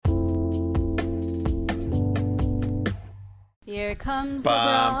Here comes the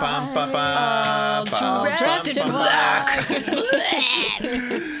Bum, bum, bum, bride, bum, all bum, dressed in bum, bum. black.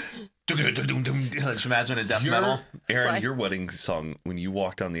 Just imagine a death metal. Aaron, your wedding song, when you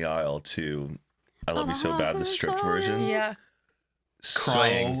walked down the aisle to I Love You So Bad, the stripped version. Yeah. So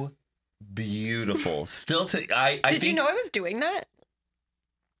Crying. beautiful. Still to Did you know I was doing that?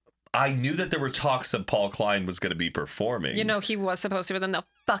 I knew that there were talks that Paul Klein was going to be performing. You know, he was supposed to, but then the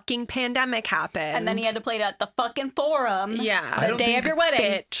fucking pandemic happened. And then he had to play it at the fucking Forum. Yeah. I The don't day think- of your wedding.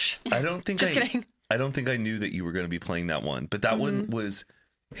 Bitch. I don't think Just kidding. I don't think I knew that you were going to be playing that one, but that one was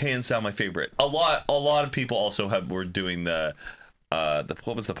hands down my favorite. A lot of people also were doing the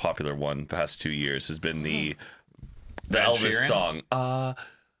what was the popular one the past 2 years has been the Ed Elvis Sheeran? song.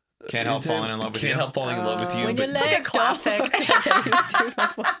 Can't help falling in love with you. Can't help falling in love with you. When But your It's like a legs don't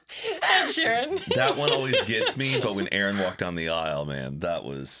classic. Ed Sheeran. that one always gets me. But when Aaron walked down the aisle, man, that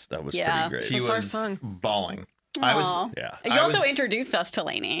was Yeah. pretty great. He What's our was song? bawling. Aw. Yeah. You I also was- introduced us to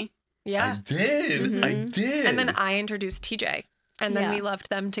Lainey. Yeah. I did. I did. And then I introduced TJ. And then Yeah. we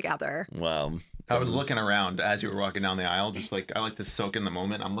loved them together. wow. I was looking around as you were walking down the aisle, just like I like to soak in the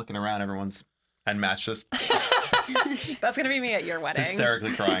moment. I'm looking around, everyone's and Matt's just That's going to be me at your wedding.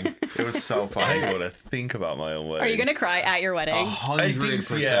 hysterically crying. It was so I funny. want to think about my own wedding. Are you going to cry at your wedding?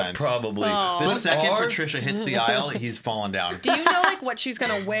 100%. Yeah, probably. Aw. The But second our- Patricia hits the aisle, he's falling down. Do you know like what she's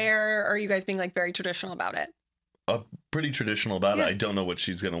going to wear? Or are you guys being like very traditional about it? Pretty traditional about it. I don't know what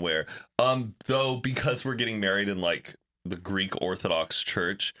she's gonna wear. Though because we're getting married in like the Greek Orthodox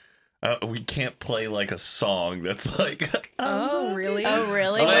Church, we can't play like a song that's like. Oh, really? Oh,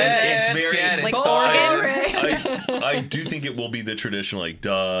 really? Let's It's very get it Like started. I do think it will be the traditional like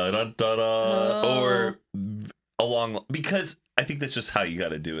da da da da or along because I think that's just how you got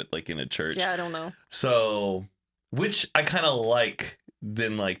to do it like in a church. Yeah, I don't know. So, which I kind of like.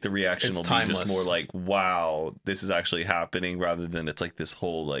 Then like the reaction It's will be timeless. just more like, wow, this is actually happening, rather than it's like this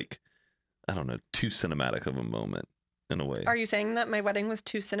whole like, I don't know, too cinematic of a moment in a way. Are you saying that my wedding was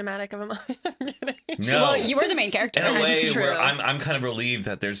too cinematic of a moment? I'm kidding. No. Well, you were the main character. in a way That's where true. I'm kind of relieved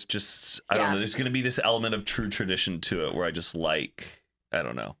that there's just I don't Yeah. know, there's gonna be this element of true tradition to it where I just like I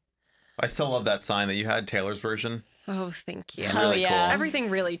don't know. I still love that sign that you had, Taylor's version. Oh, thank you. Oh, Really yeah. cool. Everything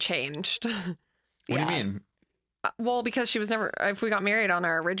really changed. What do you mean? Well, because she was never, if we got married on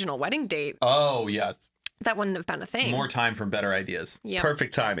our original wedding date, Oh, yes. that wouldn't have been a thing. More time for better ideas. Yeah.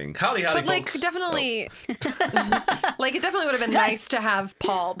 Perfect timing. Howdy, But like folks. definitely, like it definitely would have been nice to have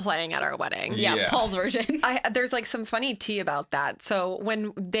Paul playing at our wedding. Yeah, Yeah. Paul's version. There's like some funny tea about that. So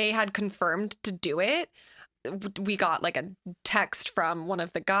when they had confirmed to do it, we got like a text from one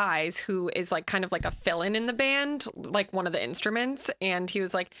of the guys who is like kind of like a fill-in in the band, like one of the instruments, and he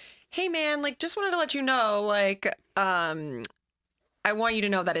was like, "Hey man, like just wanted to let you know, like I want you to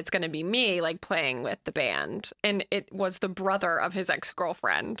know that it's going to be me like playing with the band." And it was the brother of his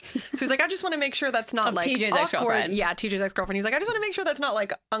ex-girlfriend. So he's like, "I just want to make sure that's not Of like TJ's awkward." ex-girlfriend. Yeah, TJ's ex-girlfriend. He's like, "I just want to make sure that's not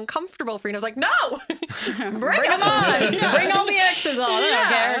like uncomfortable for you." And I was like, "No, Bring them on. Yeah. Bring all the exes on. I don't Yeah.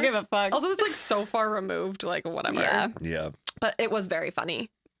 care. Give a fuck. Also, it's like so far removed, like whatever. Yeah. Yeah. But it was very funny.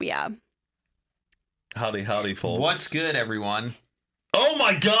 Yeah. Howdy, folks. What's good, everyone? Oh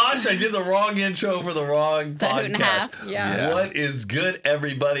my gosh, I did the wrong intro for the wrong That hoot and podcast. half. Yeah. What is good,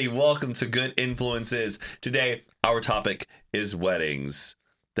 everybody? Welcome to Good Influences. Today, our topic is weddings.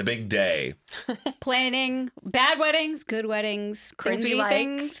 The big day. Planning bad weddings, good weddings, Things we cringy like,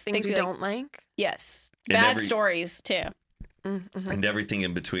 things, things we like. don't like. Yes. And Bad every- stories too. And everything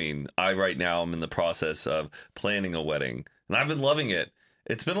in between. Right now I'm in the process of planning a wedding, and I've been loving it.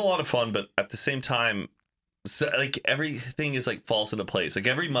 It's been a lot of fun, but at the same time, like everything is like falls into place. Like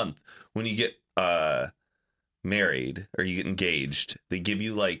every month when you get married or you get engaged, they give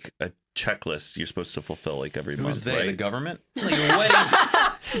you like a checklist you're supposed to fulfill like every month. Who's they? right? The government?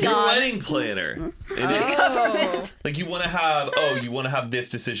 Like your wedding planner. And it's Oh. like you want to have this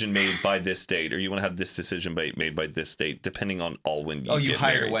decision made by this date, or you want to have this decision made by this date, depending on when you You get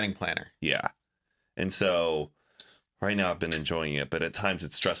hired married. a wedding planner. Yeah. And so right now I've been enjoying it, but at times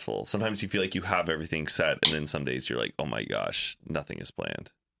it's stressful. Sometimes you feel like you have everything set, and then some days you're like, oh my gosh, nothing is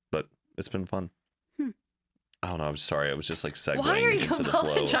planned. But it's been fun. I don't know. I'm sorry. I was just like Why are segueing you into the flow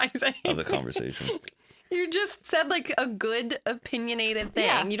apologizing? of the conversation. You just said like a good opinionated thing.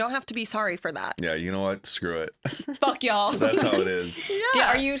 Yeah. You don't have to be sorry for that. Yeah, you know what? Screw it. Fuck y'all. That's how it is.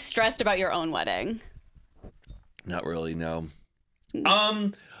 Are you stressed about your own wedding? Not really, no.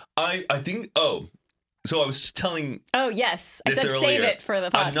 I think so I was telling Oh yes. I this said earlier. save it for the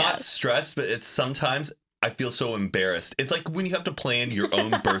podcast. I'm not stressed, but it's sometimes I feel so embarrassed. It's like when you have to plan your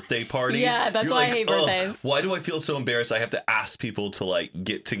own birthday party. Yeah, that's You're why I like, hate "Ugh, birthdays." why do I feel so embarrassed? I have to ask people to like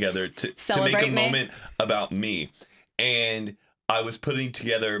get together to make Celebrate a me? moment about me. And I was putting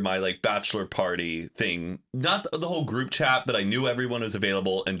together my like bachelor party thing, not the whole group chat, but I knew everyone was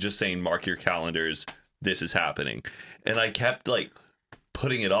available and just saying, mark your calendars, this is happening. And I kept like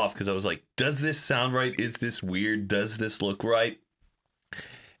putting it off because I was like, does this sound right? Is this weird? Does this look right?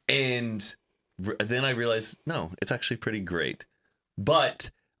 And then I realized, no, it's actually pretty great.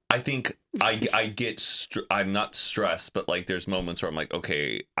 But I think I get, I'm not stressed, but like there's moments where I'm like,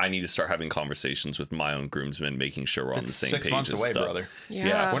 okay, I need to start having conversations with my own groomsmen, making sure we're on the same page. 6 months away, stuff. brother.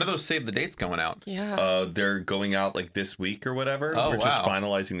 Yeah. When are those save the dates going out? Yeah. They're going out like this week or whatever. Oh, We're just wow.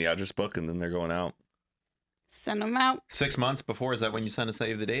 finalizing the address book and then they're going out. Send them out. 6 months before, is that when you send a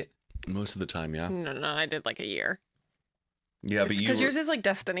save the date? Most of the time, yeah. No, I did like a year. Yeah, but you Because were- yours is like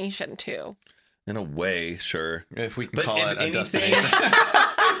destination too. in a way, sure. If we can But call if it a anything- destination.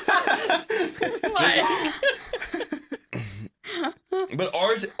 But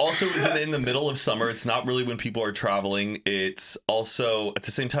ours also isn't in the middle of summer. It's not really when people are traveling. It's also at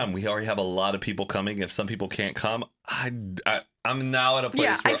the same time we already have a lot of people coming. If some people can't come, I'm now at a place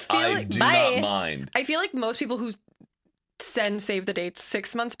Yeah, I where feel I like- do Bye. not mind. I feel like most people who send save the dates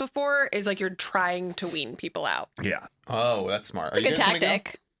 6 months before is like you're trying to wean people out. Yeah. Oh, that's smart. It's a good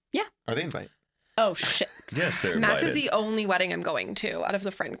tactic. Are they invite? Oh shit. Yes, they're Matt's invited. is the only wedding I'm going to out of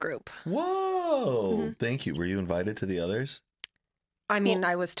the friend group. Whoa! Mhm. Thank you. Were you invited to the others? I mean, Well,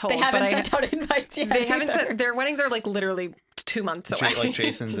 I was told, They haven't but sent out invites yet. they haven't either. sent. Their weddings are like literally 2 months away. Like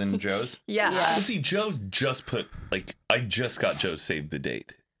Jason's and Joe's? yeah. Yeah. Well, see, Joe just put like I just got Joe saved the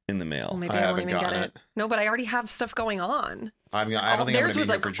date in the mail. Well, maybe I I, won't haven't even get gotten it. No, but I already have stuff going on. I don't think Theirs I'm was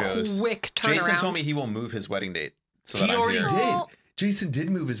going to like be here for Joe's. quick turnaround. Jason told me he will move his wedding date. So He that I'm already here. did. Jason did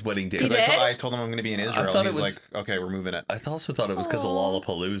move his wedding date. He 'Cause did? I told him I'm going to be in Israel. thought And it he's was- like, okay, we're moving it. I also thought it was because of Aw.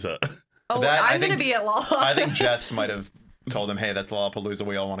 Lollapalooza. Oh, That- I I'm going to think- be at Lolla. I think Jess might have told him, hey, that's Lollapalooza.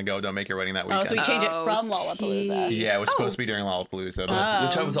 We all want to go. Don't make your wedding that Oh, weekend. so we change it from Oh, Lollapalooza. gee. Yeah, it was Oh. supposed to be during Lollapalooza. but- Oh.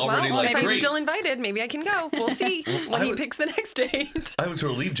 Which I was already well, like, if I'm great. still invited, maybe I can go. We'll see when I he would- picks the next date. I was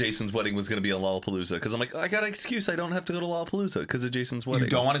relieved Jason's wedding was going to be on Lollapalooza because I'm like, I got an excuse. I don't have to go to Lollapalooza because of Jason's wedding. you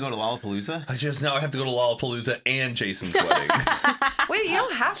don't want to go to Lollapalooza? I just now I have to go to Lollapalooza and Jason's wedding. Wait, you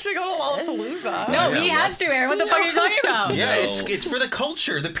don't have to go to Lollapalooza. No, Yeah, he has to, Aaron. What the fuck are you talking about? Yeah, No. it's for the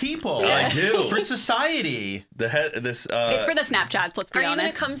culture, the people. I do. For society. It's for the Snapchats, let's be Are you honest.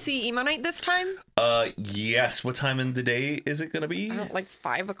 going to come see Emo Night this time? Yes. What time in the day is it going to be? I don't like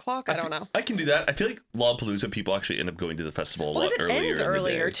 5 o'clock. I don't know. I can do that. I feel like Lollapalooza people actually end up going to the festival a Well, lot because it earlier. ends in the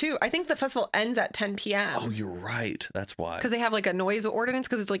earlier day. too. I think the festival ends at 10 p.m. Oh, you're right. That's why. because they have like a noise ordinance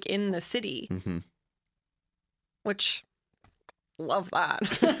because it's like in the city, hmm which love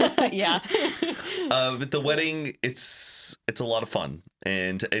that. Yeah. But the wedding, it's a lot of fun,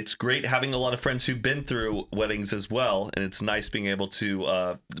 and it's great having a lot of friends who've been through weddings as well, and it's nice being able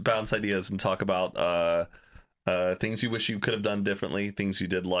to bounce ideas and talk about things you wish you could have done differently, things you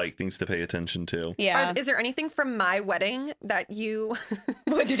did like, things to pay attention to. Yeah. Is there anything from my wedding that you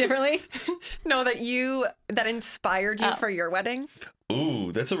Would do differently? know that inspired you Oh. for your wedding?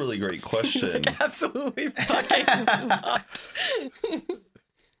 Ooh, that's a really great question. Absolutely fucking not.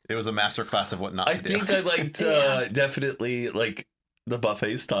 It was a master class of what not I to do. think I liked definitely like the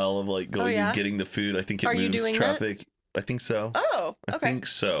buffet style of like going yeah? and getting the food. I think it Are you moves doing that? traffic. I think so. Oh, I okay. think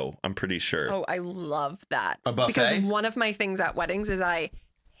so. I'm pretty sure. Oh, I love that. A buffet? Because one of my things at weddings is I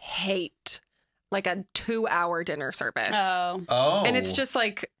hate like a 2-hour dinner service. Oh. Oh. And it's just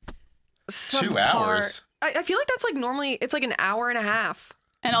like 2 subpar- hours. I feel like that's like normally it's like an hour and a half.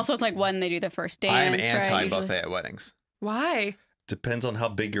 And also, it's like when they do the first dance. I am right, anti-buffet usually. at weddings. Why? Depends on how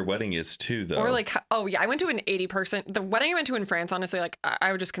big your wedding is too, though. Or like, oh yeah, I went to an 80%. The wedding I went to in France, honestly, like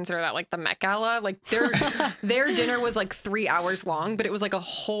I would just consider that like the Met Gala. Like their dinner was like 3 hours long, but it was like a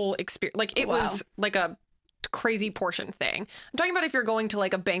whole experience. Like it Wow. was like a crazy portion thing. I'm talking about if you're going to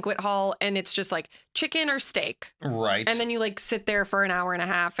like a banquet hall and it's just like chicken or steak, Right. and then you like sit there for an hour and a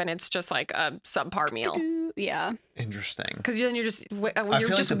half and it's just like a subpar meal. Yeah. Interesting. Because then you're just I you're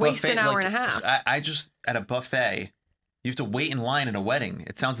feel just the wasting an buffet, hour like, and a half. I just, at a buffet, you have to wait in line at a wedding.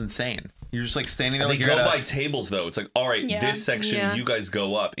 It sounds insane. You're just like standing there they like you're go at a- by tables though. It's like, all right, Yeah. this section Yeah. you guys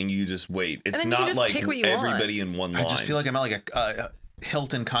go up and you just wait. It's then you can not just like pick what you want. everybody in one line. I just feel like I'm at like a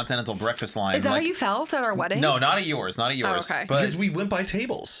Hilton Continental breakfast line. Is that like, how you felt at our wedding? No, not at yours. Not at yours. okay. But because we went by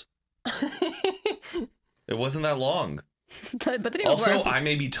tables. It wasn't that long. But the tables Also, were. I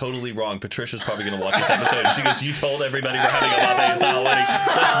may be totally wrong. Patricia's probably going to watch this episode. And she goes, "You told everybody we're having a buffet style wedding.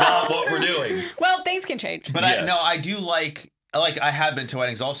 That's not what we're doing." Well, things can change. But Yeah. I do like I have been to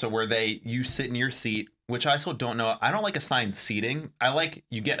weddings also where you sit in your seat, which I still don't know. I don't like assigned seating. I like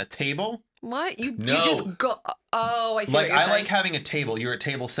you get a table What? You No. just go. Oh, I see Like what you're I saying. like having a table. You're at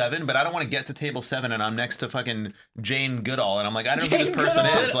table 7, but I don't want to get to table 7 and I'm next to fucking Jane Goodall, and I'm like, I don't know who Jane this person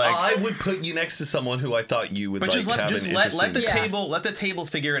Goodall. is. But Like, I would put you next to someone who I thought you would but like just let have just an let interesting. the Yeah. let the table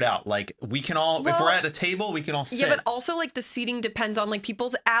figure it out. Like we can all, if Well, we're at a table, we can all sit. Yeah, but also like the seating depends on like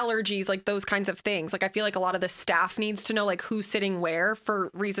people's allergies, like those kinds of things. Like I feel like a lot of the staff needs to know like who's sitting where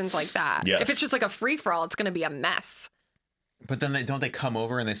for reasons like that. Yes. If it's just like a free for all, it's going to be a mess. But then they come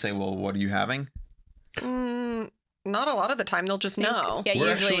over and they say, well, what are you having? Not a lot of the time. They'll just know. Yeah,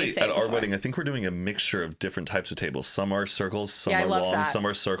 We're usually actually say at our before. wedding. I think we're doing a mixture of different types of tables. Some are circles, some Yeah, I are love long, that. some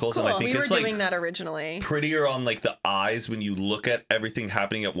are circles, and I Cool. think We were it's doing like that originally. prettier on like the eyes when you look at everything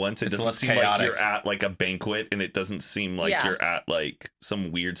happening at once. It It's doesn't less seem chaotic. like you're at like a banquet, and it doesn't seem like Yeah. you're at like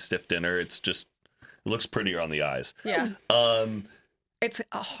some weird stiff dinner. It's just it looks prettier on the eyes. Yeah. It's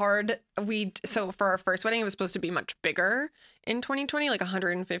a hard. So for our first wedding, it was supposed to be much bigger in 2020, like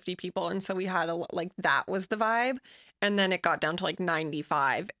 150 people, and so we had like that was the vibe, and then it got down to like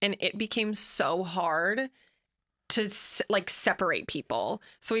 95, and it became so hard to like separate people.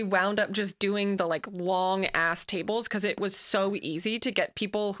 So we wound up just doing the like long ass tables because it was so easy to get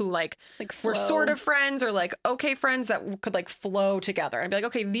people who like were flow. sort of friends or like okay friends that could like flow together and be like,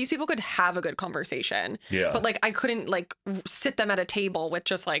 okay, these people could have a good conversation. Yeah. But like I couldn't like sit them at a table with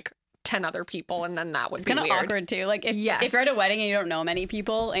just like 10 other people, and then that would It's be kind of weird. awkward too. Like if Yes. you're at a wedding and you don't know many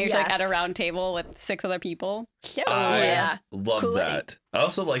people and you're just like at a Yes. round table with 6 other people. I yeah. love Cool that. I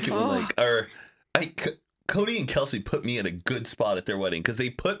also like it when Oh. Cody and Kelsey put me at a good spot at their wedding because they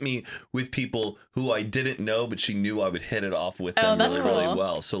put me with people who I didn't know, but she knew I would hit it off with Oh, them that's really, really cool.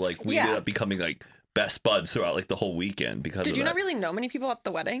 well. So like we Yeah. ended up becoming like best buds throughout like the whole weekend because Did of you that. not really know many people at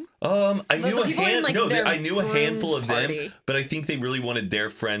the wedding? I The- knew the a people in, like, their I knew a handful of groom's them, party. but I think they really wanted their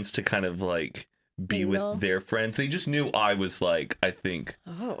friends to kind of like be Mingle. with their friends. They just knew I was like I think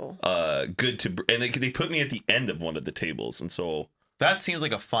Oh. good to and they put me at the end of one of the tables, and so That seems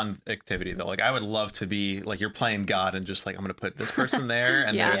like a fun activity though. Like I would love to be like you're playing God and just like I'm gonna put this person there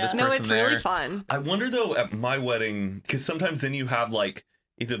and Yeah. this No, person it's there. really fun. I wonder though at my wedding because sometimes then you have like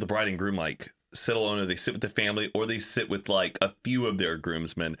either the bride and groom like sit alone or they sit with the family or they sit with like a few of their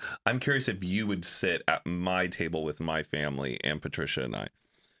groomsmen. I'm curious if you would sit at my table with my family and Patricia and I.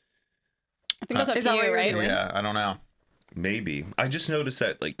 I think that's up Is to that what you, you're right? doing? Yeah, I don't know. Maybe. I just noticed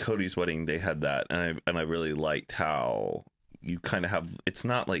at like Cody's wedding they had that and I really liked how you kind of have it's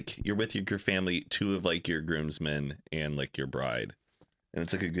not like you're with your family, 2 of like your groomsmen and like your bride. And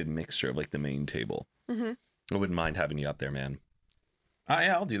it's like a good mixture of like the main table. Mhm. I wouldn't mind having you up there, man.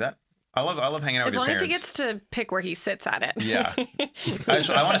 Yeah, I'll do that. I love hanging out As with long your as he parents. gets to pick where he sits at it. Yeah.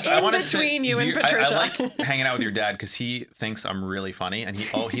 I want to. In I want to between you and Patricia. I like hanging out with your dad because he thinks I'm really funny, and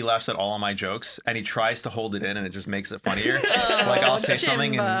he laughs at all of my jokes, and he tries to hold it in, and it just makes it funnier. Like I'll say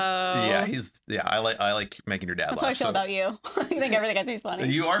something, and Jimbo. I like making your dad That's how I laugh. feel about you. I think everything I say is funny.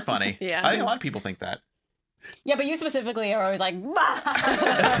 You are funny. Yeah. I think a lot of people think that. Yeah, but you specifically are always like, "Bah."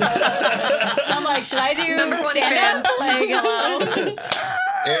 I'm like, should I do Number one stand up? Like, hello?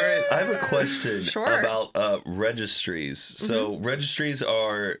 Aaron, I have a question Sure. about registries. So registries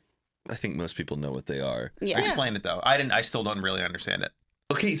are, I think most people know what they are. Yeah. Explain it though. I still don't really understand it.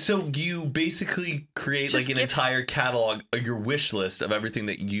 Okay, so you basically create Just like an gifts. entire catalog, your wish list of everything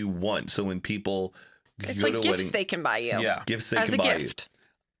that you want. So when people It's go like to a gifts wedding, they can buy you. Yeah. gifts they As can a buy gift.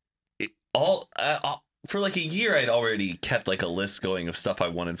 you. For like a year, I'd already kept like a list going of stuff I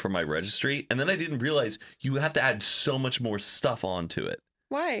wanted for my registry, and then I didn't realize you have to add so much more stuff onto it.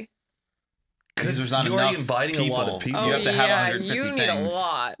 Why? Because there's not you're already enough inviting a lot of people. You have to have yeah, 150 you need things. a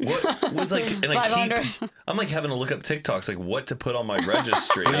lot. What was like, and I 500. I'm like having to look up TikToks, like what to put on my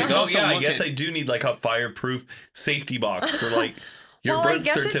registry. But you Like, can oh also yeah, I look guess at- I do need like a fireproof safety box for like your Well, I birth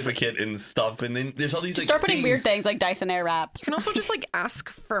guess it's- certificate and stuff. And then there's all these Just like start putting weird things like Dyson Airwrap. You can also just like ask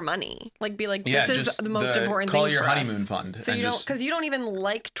for money. Like be like, Yeah, this is just the most important call thing your for honeymoon us. fund. So and you don't, just- because you don't even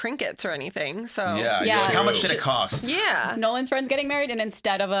like trinkets or anything. So Yeah. Yeah. You're like, how much True. did it cost? yeah. Nolan's friend's getting married, and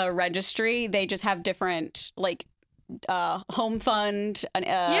instead of a registry, they just have different like home fund,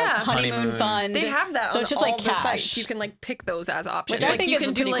 Yeah. honeymoon Honeymoon. fund. They have that So on it's just all like the cash. sites. You can like pick those as options. Which I like think you is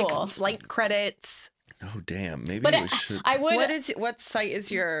can do pretty like cool. flight credits. Oh damn, maybe But we should I would. What site is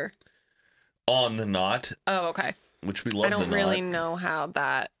your? on the Knot, Oh, okay. which we love. I don't the really Knot. know how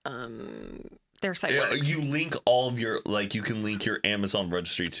that their site Yeah, works. you link all of your like you can link your Amazon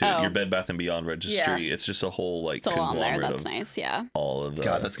registry to Oh. your Bed Bath and Beyond registry. It's just a whole like it's all on there. conglomerate That's of nice. Yeah. all of the.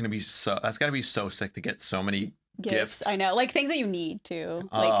 God, that's gotta be so sick to get so many gifts. I know, like things that you need too.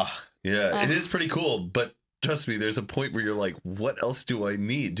 Like, Ugh. Yeah, it is pretty cool, but trust me, there's a point where you're like, what else do I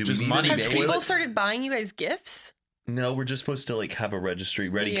need? Do Just we need money, a Has baby. toilet? people started buying you guys gifts? no, we're just supposed to like have a registry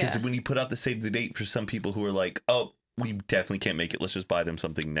ready. Because Yeah. when you put out the save the date for some people who are like, oh, we definitely can't make it. Let's just buy them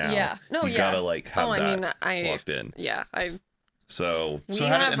something now. Yeah. No, you yeah. gotta like have Oh, I that mean, I locked in. yeah, So So we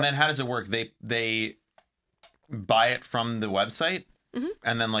how have and then how does it work? They buy it from the website, Mhm.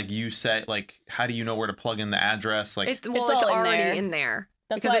 and then like you say like how do you know where to plug in the address? Like it's all it's in already there. in there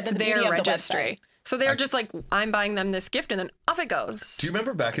That's because why it's the beauty their of the registry. website. So they're just like, I'm buying them this gift, and then off it goes. do you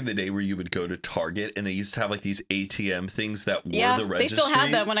remember back in the day where you would go to Target and they used to have like these ATM things that were Yeah, the they registries? still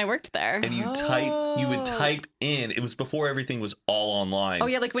have them when I worked there. and you would type in. It was before everything was all online. Oh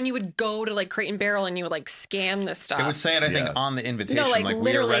yeah, like when you would go to like Crate and Barrel and you would like scan the stuff. it would say it, I think, Yeah. on the invitation, like, like we are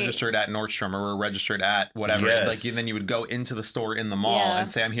literally- registered at Nordstrom or we're registered at whatever. Yes. Like then you would go into the store in the mall Yeah. and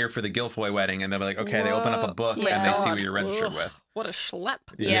say I'm here for the Guilfoyle wedding, and they'll be like, okay, they open up a Whoa. book Yeah. and they see God. what you're registered Ugh. with. What a schlep.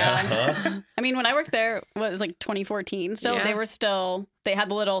 Yeah. Huh? I mean, when I worked there, what it was like 2014 still, Yeah. they had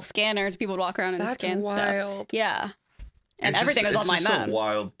the little scanners. People would walk around and That's scan stuff. wild. Yeah. And It's everything just, was online it's just then. a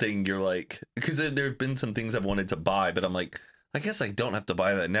wild thing. You're like, because there have been some things I've wanted to buy, but I'm like, I guess I don't have to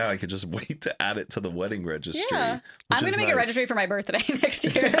buy that now. I could just wait to add it to the wedding registry. Yeah. which I'm going is to make a nice. registry for my birthday next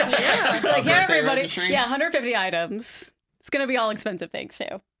year. Yeah. Like, A here, birthday everybody. registry? Yeah, 150 items. It's going to be all expensive things,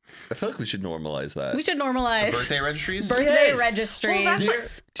 too. I feel like we should normalize that. We should normalize Birthday registries? birthday Yes. registries. Well, that's There-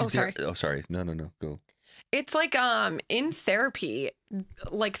 like- oh, dude, sorry. Oh, sorry. No. Go. It's like in therapy,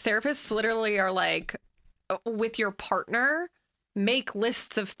 like therapists literally are like with your partner, make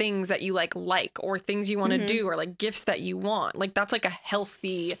lists of things that you like or things you want to Mhm. do or like gifts that you want. Like that's like a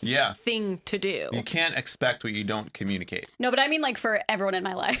healthy Yeah. thing to do. You can't expect what you don't communicate. No, but I mean like for everyone in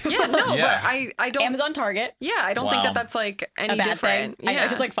my life. Yeah, no, Yeah. but I don't Amazon, Target, Yeah, I don't think Wow. that that's like any a bad different. thing. I know, Yeah.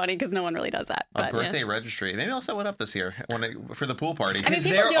 it's just like funny because no one really does that. A But birthday registry. Maybe I'll set one up this year for the pool party. I mean, Because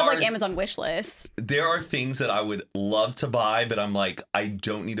people there do have like are- Amazon wish lists. There are things that I would love to buy, but I'm like, I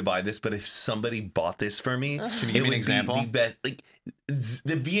don't need to buy this. But if somebody bought this for me, Can you it give me would an example? be the best. Like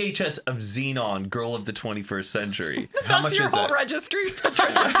the VHS of Xenon, Girl of the 21st Century. How That's much your is whole it? registry. It's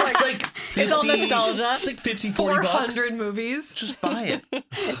like 50, It's all nostalgia. It's like 50, 40 bucks. 400 movies. Just buy it. But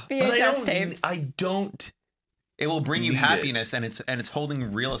VHS tapes. I don't. It will bring you Need it. happiness, and it's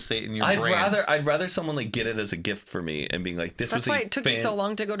holding real estate in your I'd brain. rather someone like get it as a gift for me and being like, this That's was why a it took you so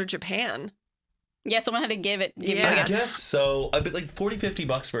long to go to Japan. Yeah, someone had to give it. Give Yeah. it I like guess so. But like 40, 50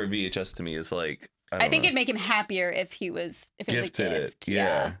 bucks for a VHS to me is like. I think know. it'd make him happier if it was Gifted a it, gift.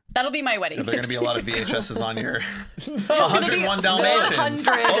 yeah. That'll be my wedding. Are there going to gift. be a lot of VHSs on your It's gonna be 101 Dalmatians?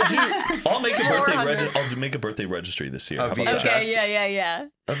 400. I'll make a birthday 400. I'll make a birthday registry this year. Oh, How about VHS. that? Okay, yeah.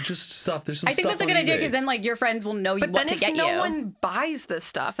 Of just stuff. There's some I think stuff that's a good on idea eBay. because then like your friends will know But what then to if get no you. one buys this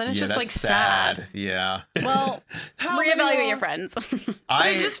stuff, then it's Yeah, just that's like sad. Yeah. Well, How many reevaluate are- your friends. But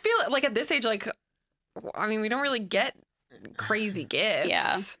I just feel like at this age, like, I mean, we don't really get crazy gifts.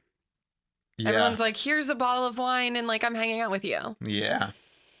 Yeah. yeah. Everyone's like, here's a bottle of wine, and like, I'm hanging out with you. Yeah.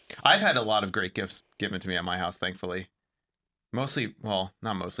 I've had a lot of great gifts given to me at my house, thankfully. Mostly, well,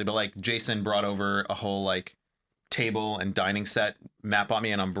 not mostly, but like Jason brought over a whole like table and dining set. Matt bought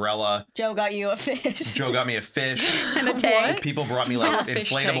me an umbrella. Joe got you a fish Joe got me a fish. and a tank. People brought me Yeah, like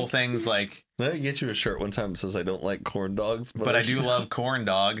fish inflatable tank. things like, Did I get you a shirt one time that says I don't like corn dogs? but I do love Corn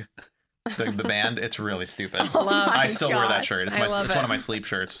Dog, the band. It's really stupid. Oh Love. my I still wear that God. shirt. It's I my love it's one it. of my sleep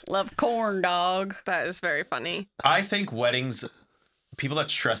shirts. Love corn dog. That is very funny. I think weddings, people that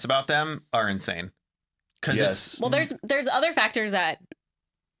stress about them are insane. Because Yes. Well, there's other factors that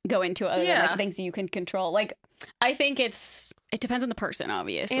go into it other than Yeah. like things you can control. Like I think it depends on the person,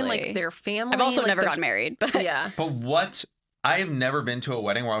 obviously. And like their family. I've also like, never their- gotten married, but Yeah. But what I have never been to a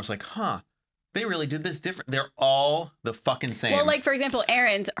wedding where I was like, huh, they really did this different. They're all the fucking same. well, like for example,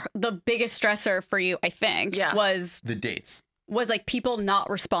 Aaron's the biggest stressor for you, I think, Yeah. was the dates. like people not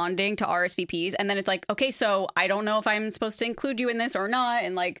responding to RSVPs, and then it's like, okay, so I don't know if I'm supposed to include you in this or not,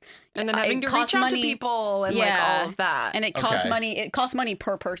 and like, And then having it to costs reach out to money, people and like Yeah. all of that. and it costs Okay. money. It costs money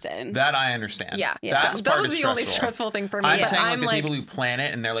per person. That I understand. yeah. Yeah. That's that part was of the only stressful. stressful thing for me. I'm but saying like I'm the like, people who plan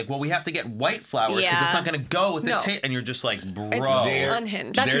it and they're like, well, we have to get white flowers because it's Yeah. not going to go with the No. tape. And you're just like, bro. it's there-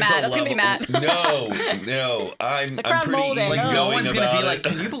 unhinged. That's There's Matt. a That's gonna be level- Matt. No. I'm The crowd pretty molding. easy Like, no going one's going to about be like, it.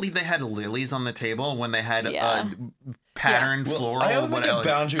 can you believe they had lilies on the table when they had Yeah. patterned Well, floral? I have like a whatever?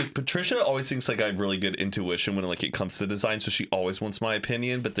 boundary with Patricia. Always thinks like I have really good intuition when like it comes to design, so she always wants my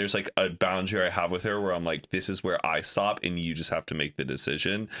opinion. But there's like a boundary I have with her where I'm like, this is where I stop, and you just have to make the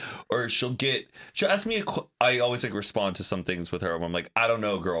decision. Or she'll ask me I always like respond to some things with her where I'm like, I don't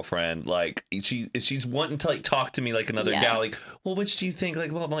know, girlfriend. Like she's wanting to like talk to me like another Yeah. gal. Like, well, which do you think?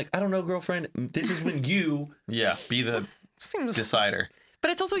 Like, well, I'm like, I don't know, girlfriend. This is when you. Yeah, be the Seems decider. But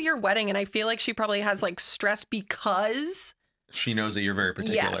it's also your wedding, and I feel like she probably has like stress because she knows that you're very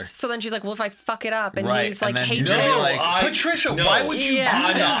particular. Yes. So then she's like, well, if I fuck it up, and Right, he's and like, then hates you're it. gonna be like, Patricia, why would you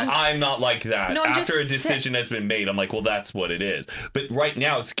Yeah. I'm not like that. No, I'm After a just decision has been made, I'm like, well, that's what it is. But right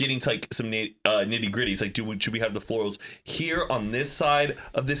now, it's getting to like some nitty gritty. It's like, should we have the florals here on this side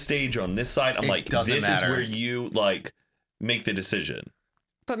of this stage or on this side? I'm It like, doesn't this matter. is where you like make the decision.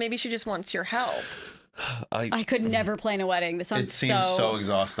 But maybe she just wants your help. I could never plan a wedding. This sounds It seems so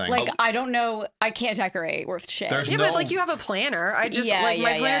exhausting. Like, I don't know. I can't decorate worth shit. There's Yeah, no- but like you have a planner. I just Yeah, like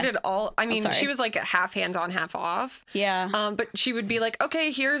my yeah, planner yeah. did all. I mean, sorry. she was like half hands on, half off. Yeah. But she would be like,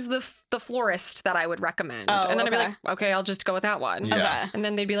 okay, here's the florist that I would recommend, Oh, and then I'd be okay. like, okay, I'll just go with that one. Yeah. Okay. And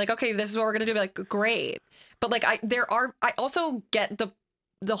then they'd be like, okay, this is what we're gonna do. Be like, great. But like, I also get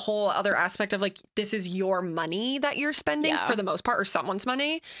the whole other aspect of like, this is your money that you're spending Yeah. for the most part, or someone's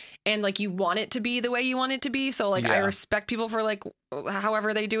money, and like you want it to be the way you want it to be. So like, I Yeah. respect people for like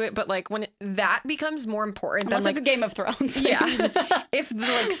however they do it, but like when that becomes more important than Unless like it's a Game of Thrones. yeah, if the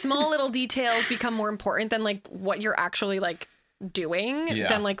like small little details become more important than like what you're actually like doing, Yeah.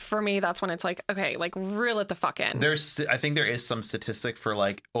 then like for me that's when it's like, okay, like reel it the fuck in. I think there is some statistic for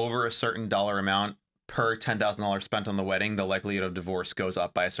like over a certain dollar amount per $10,000 spent on the wedding, the likelihood of divorce goes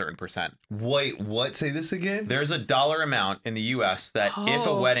up by a certain percent. Wait, what? Say this again? There's a dollar amount in the US that if a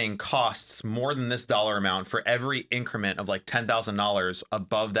Oh. wedding costs more than this dollar amount, for every increment of like $10,000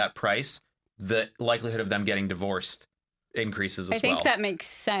 above that price, the likelihood of them getting divorced increases as I think well. that makes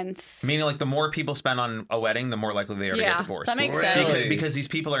sense. Meaning, like, the more people spend on a wedding, the more likely they are to Yeah, get divorced. that makes Really? sense. Because these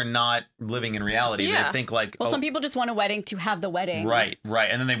people are not living in reality. Yeah. They think like, Well, oh, some people just want a wedding to have the wedding. right,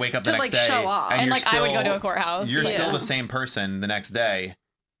 and then they wake up the To, next like, day, show off. And you're like, I would go still- to a courthouse. You're still Yeah. the same person the next day,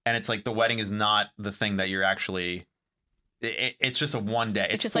 and it's like the wedding is not the thing that you're actually. It's just a one day.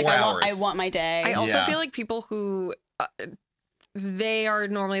 It's It's just 4 like, hours. I want my day. I also Yeah. feel like people who they are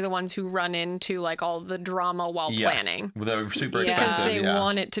normally the ones who run into like all the drama while Yes. planning. They're super Yeah. Because expensive. they yeah.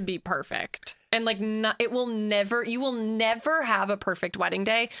 want it to be perfect. And like you will never have a perfect wedding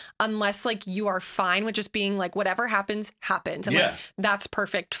day unless like you are fine with just being like whatever happens. And Yeah. like that's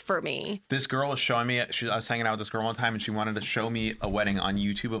perfect for me. This girl was showing me. I was hanging out with this girl one time, and she wanted to show me a wedding on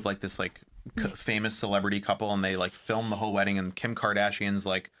YouTube of like this like famous celebrity couple, and they like filmed the whole wedding. And Kim Kardashian's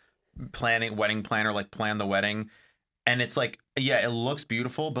like wedding planner, like planned the wedding. And it's like, yeah, it looks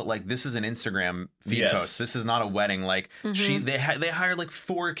beautiful, but like this is an Instagram feed Yes. post. This is not a wedding. Like they hired like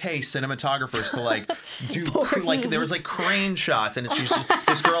 4K cinematographers to like do like there was like crane shots, and it's just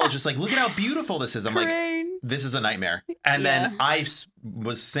this girl is just like, look at how beautiful this is. I'm like, Crane. this is a nightmare. And then I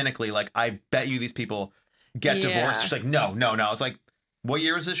was cynically like, I bet you these people get Yeah. divorced. She's like, no. I was like, what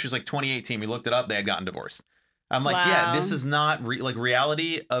year was this? She's like, 2018. We looked it up. They had gotten divorced. I'm like, yeah, Wow. this is not like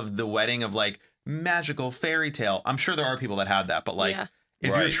reality of the wedding of like magical fairy tale. I'm sure there are people that have that, but like Yeah. if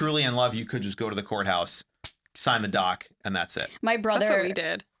you're Right. truly in love, you could just go to the courthouse, sign the doc, and that's it. My brother. That's what we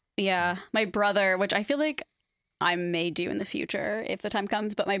did. Yeah, my brother, which I feel like I may do in the future if the time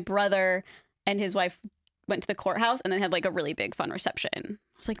comes, but my brother and his wife went to the courthouse and then had like a really big fun reception.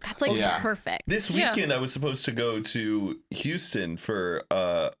 I was like, that's like Yeah. perfect. This Yeah. weekend, I was supposed to go to Houston for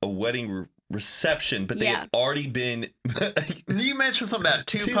a wedding reception, but they Yeah. had already been. You mentioned something about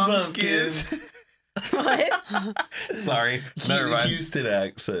two Two pumpkins. What? Sorry. Never mind. Houston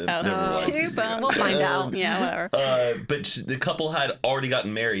accent. Oh, Never mind. two bums. We'll find out. Yeah, whatever. But the couple had already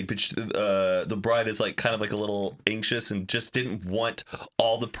gotten married, but the bride is like kind of like a little anxious and just didn't want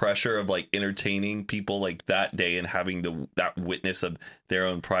all the pressure of like entertaining people like that day and having that witness of their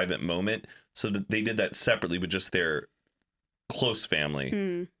own private moment. So they did that separately with just their close family,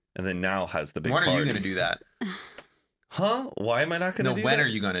 Hmm. and then now has the big. When are you party. going to do that? Huh? Why am I not going to No, do when that? are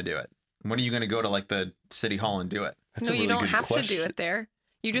you going to do it? When are you going to go to like the city hall and do it? That's No, a you really don't good have to do question. it there.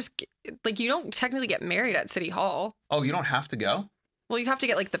 You just like you don't technically get married at City Hall. Oh, you don't have to go? Well, you have to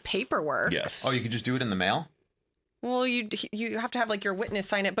get like the paperwork. Yes. Oh, you could just do it in the mail? Well, you have to have like your witness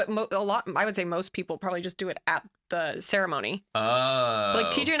sign it, but a lot. I would say most people probably just do it at the ceremony. Oh. Like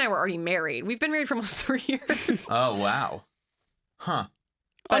TJ and I were already married. We've been married for almost 3 years. Oh, wow. Huh.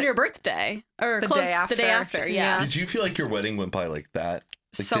 On But your birthday or the close day the day after. after. Yeah. Yeah. Did you feel like your wedding went by like that?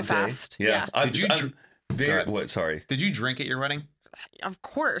 Like So the day? fast. Yeah. I'm, Did you I'm Go very ahead. what? Sorry. Did you drink at your wedding? Of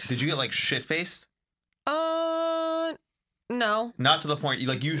course. Did you get like shit faced? No. Not to the point you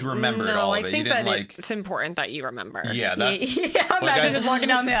remembered no, all of I it. think You didn't that like. it's important that you remember. Yeah, that's yeah. Imagine just walking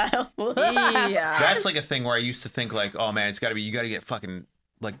down the aisle. Yeah. that's like a thing where I used to think like, oh man, you got to get fucking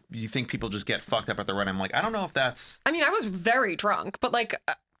like. You think people just get fucked up at their wedding? I'm like, I don't know if that's. I mean, I was very drunk, but like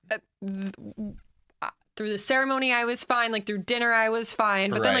through the ceremony, I was fine. Like through dinner, I was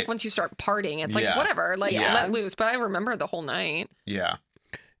fine. But then, Right. like once you start partying, it's like Yeah. whatever. Like Yeah. let loose. But I remember the whole night. Yeah.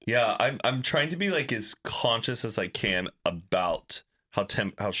 Yeah, I'm trying to be like as conscious as I can about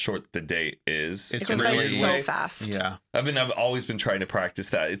how short the day is. It's It goes by really so fast. Yeah. I've always been trying to practice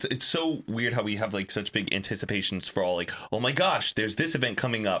that. It's so weird how we have like such big anticipations for all like, oh my gosh, there's this event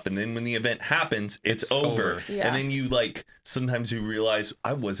coming up, and then when the event happens, it's over. Yeah. And then you like sometimes you realize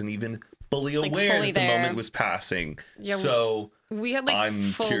I wasn't even fully Like, aware fully that the there. moment was passing. Yeah, So We had like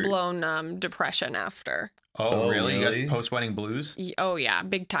I'm full blown depression after. Oh, Oh, really? You really? got post-wedding blues? Oh yeah,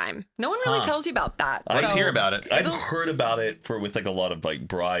 big time. No one really Huh. tells you about that. Let's so- hear about it. I've It'll- heard about it with like a lot of like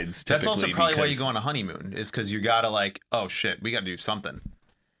brides. That's also typically probably why you because- go on a honeymoon, is because you gotta like, oh shit, we gotta do something.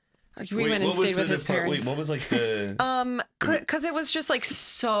 We Wait, went and what was stayed with the his part- parents. Wait, what was like the? Because it was just like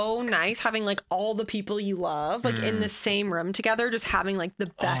so nice having like all the people you love like in the same room together, just having like the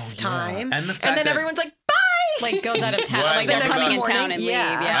best yeah. time. And the fact and then that- everyone's like, bye. Like goes out of town, Right, like they're the next coming in town morning, and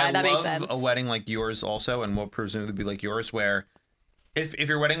yeah. leave. Yeah, I that love makes sense. a wedding like yours also, and will presumably be like yours, where if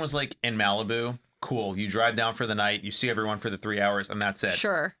your wedding was like in Malibu, cool, you drive down for the night, you see everyone for the 3 hours, and that's it.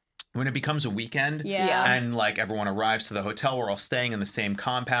 Sure. When it becomes a weekend, Yeah. and like everyone arrives to the hotel, we're all staying in the same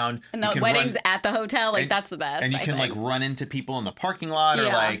compound, And you the can wedding's run- at the hotel, like and- that's the best. and you I can like think. run into people in the parking lot, or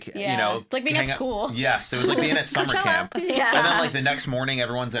Yeah. like Yeah. you know, It's like being at hang out- school. Yes, it was like being at summer Coachella. camp. Yeah. And then like the next morning,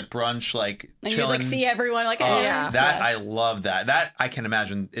 everyone's at brunch, like and you chilling. just like see everyone like, Oh, hey. Yeah. That I love that. That I can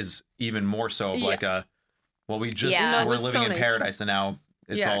imagine is even more so of Yeah. like a, well, we just Yeah. No, it we're was living so in nice. paradise, and now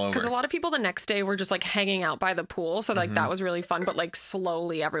it's yeah, all because a over. lot of people the next day were just like hanging out by the pool, so like Mhm. that was really fun. But like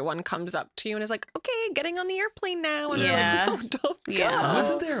slowly, everyone comes up to you and is like, "Okay, getting on the airplane now." And Yeah. you're like, "No, don't go."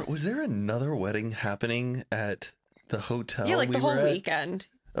 Yeah. Was there another wedding happening at the hotel? Yeah, like we the whole were at? weekend.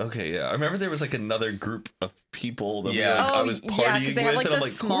 Okay, yeah. I remember there was like another group of people that Yeah. I Oh, was yeah, partying 'cause they have, with, like, and I'm the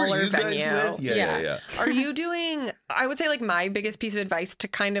like, smaller who are you guys venue. with? Yeah. Are you doing, I would say like my biggest piece of advice to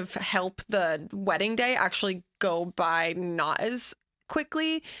kind of help the wedding day actually go by not as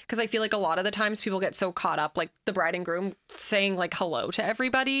quickly, because I feel like a lot of the times people get so caught up, like the bride and groom saying like hello to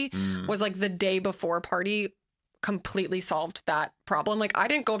everybody Mm. was like the day before party completely solved that problem. Like I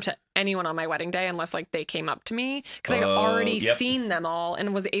didn't go up to anyone on my wedding day unless like they came up to me, because I'd Oh, already yep. seen them all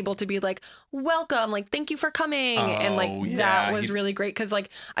and was able to be like, welcome, like thank you for coming. And like Oh, yeah, that was you- really great, because like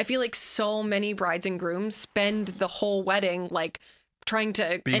I feel like so many brides and grooms spend the whole wedding like trying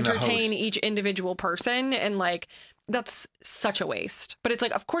to Being the entertain host. each individual person, and like that's such a waste. But it's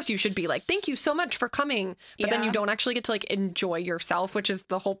like, of course you should be like, thank you so much for coming, but then Yeah. you don't actually get to like enjoy yourself, which is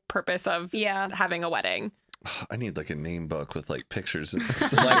the whole purpose of Yeah. having a wedding. I need like a name book with like pictures of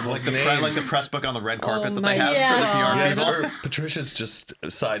like the press book on the red carpet Oh that my they have for the PR Yeah, people. or Patricia's just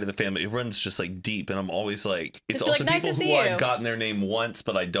side of the family. Everyone's just like deep, and I'm always like, it's Just be also like, "Nice people to who see I've you." gotten their name once,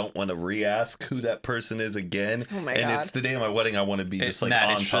 but I don't want to re-ask who that person is again. Oh my and God. it's the day of my wedding. I want to be just like Matt,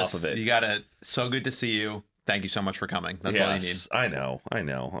 on it's top just- of it. You gotta, so good to see you. Thank you so much for coming. That's all you need. Yes, I know. I'm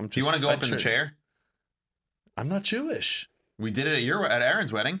just. Do you want to go up in the chair? I'm not Jewish. We did it at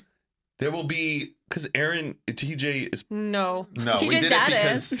Aaron's wedding. There will be because Aaron TJ is. No. No, we TJ's did dad it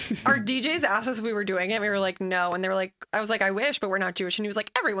because is. Our DJs asked us if we were doing it. We were like, no. And they were like, I was like, I wish, but we're not Jewish. And he was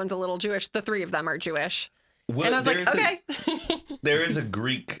like, everyone's a little Jewish. The three of them are Jewish. Well, And I was like, there's okay. there is a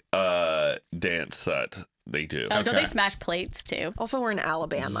Greek dance that they do. Oh, don't Okay. they smash plates too? Also, we're in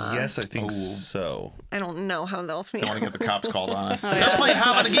Alabama. Yes, I think Oh. so. I don't know how they'll feel. don't want to get the cops called on us. Oh, They're yeah. playing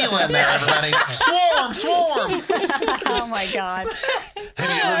Hava Nagila in there, everybody. Swarm, swarm. Oh my god. Have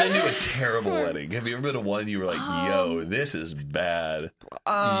you ever been to a terrible wedding? Have you ever been to one you were like, yo, this is bad?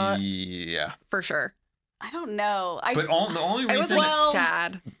 Yeah, For sure. I don't know. but the only It was reason like Well-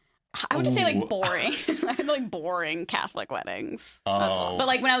 sad. I would just say Ooh. like boring. I've been to like boring Catholic weddings. That's all. Oh. But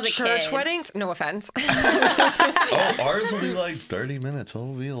like when I was a Church kid. weddings? No offense. Oh, ours will be like 30 minutes.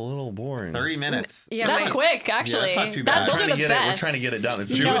 It'll be a little boring. 30 minutes. Yeah, That's my- quick, actually. that's not too That- bad. those We're are trying, the to get it, we're best. trying to get it done. If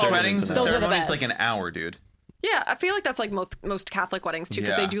No. Jewish Those weddings, the are the ceremony's like best. an hour, dude. Yeah, I feel like that's like most Catholic weddings too,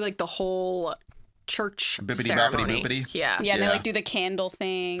 because Yeah. they do like the whole church Bippity boppity ceremony. boopity. Yeah. Yeah, and they Yeah. like do the candle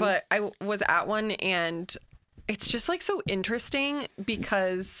thing. But I was at one, and it's just like so interesting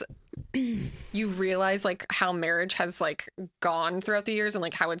because you realize like how marriage has like gone throughout the years and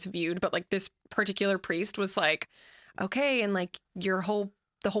like how it's viewed. But like this particular priest was like, okay, and like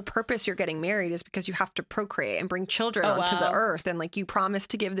the whole purpose you're getting married is because you have to procreate and bring children Oh, onto the wow. earth, and like you promise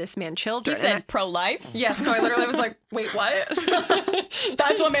to give this man he children. And said pro-life. yes, no, I literally was like, wait, what?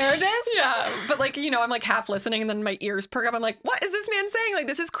 That's what marriage is? Yeah, but like, you know, I'm like half listening and then my ears perk up. I'm like, what is this man saying? Like,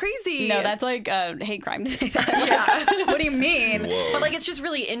 this is crazy. No, that's like a hate crime to say that. Yeah. What do you mean? Whoa. But like, it's just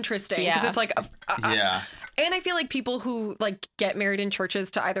really interesting because Yeah. it's like, Yeah. and I feel like people who like get married in churches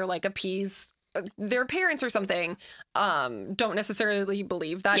to either like appease their parents or something don't necessarily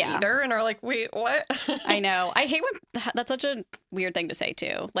believe that Yeah. either, and are like, wait, what? I know. I hate when that's such a weird thing to say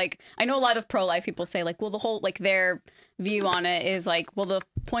too. Like, I know a lot of pro-life people say like, well, the whole like their view on it is like, well, the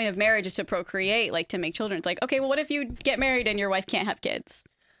point of marriage is to procreate, like to make children. It's like, okay, well, what if you get married and your wife can't have kids?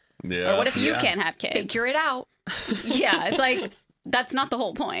 Yeah. Or what if you Yeah. can't have kids? Figure it out. Yeah, it's like that's not the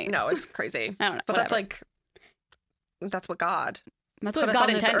whole point. No, it's crazy. I don't know. But that's whatever. like, that's what God That's put what us God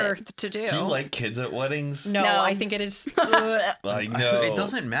on this intended. earth to do. Do you like kids at weddings? No, No. I think it is. Ugh. I know. It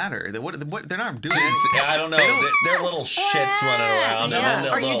doesn't matter. What they're not doing. I don't know. They're little shits running around. Yeah. And then Yeah.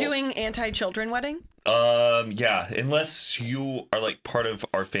 they're Are you little- doing anti-children wedding? Yeah. Unless you are like part of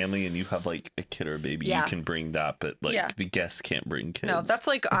our family and you have like a kid or a baby, Yeah. you can bring that, but like Yeah. the guests can't bring kids. No, that's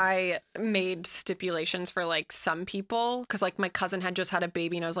like I made stipulations for like some people because like my cousin had just had a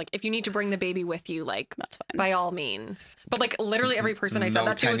baby and I was like, if you need to bring the baby with you, like That's fine. by all means. But like literally every person I said No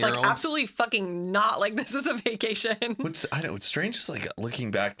that to was like 10-year-olds? absolutely fucking not. Like this is a vacation. I know it's strange. Just like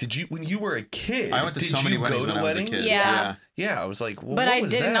looking back, did you when you were a kid? I went to did so many you weddings go when to I was a weddings? kid. Yeah. Yeah, I was like, well, But what I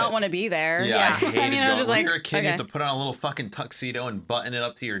was did that? not want to be there. Yeah, I hated I mean, I going. was just When like, you're a kid, you have okay. to put on a little fucking tuxedo and button it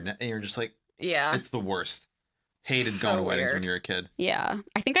up to your neck, and you're just like, Yeah. it's the worst. Hated So going to weddings weird. when you're a kid. Yeah,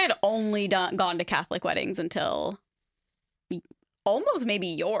 I think I had only gone to Catholic weddings until almost maybe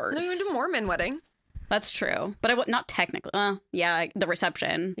yours. No, you went to Mormon wedding. That's true, but not technically. Yeah, the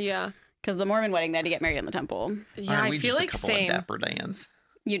reception, Yeah. because the Mormon wedding they had to get married in the temple. Yeah, Aren't I we feel just like a couple same. of dapper Dans?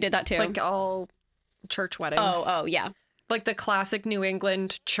 You did that too. Like all church weddings. oh, yeah. Like the classic New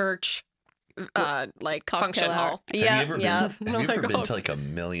England church like Cocktail function hour. hall. Yeah, have you ever yeah. been, have you Oh ever my been God. to like $1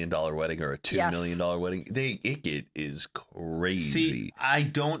 million wedding or a $2 Yes. million wedding? It is crazy. See, I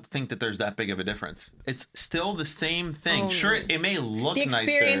don't think that there's that big of a difference. It's still the same thing. Oh. Sure, it may look The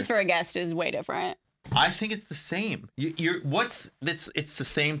experience nicer. for a guest is way different. I think it's the same. It's the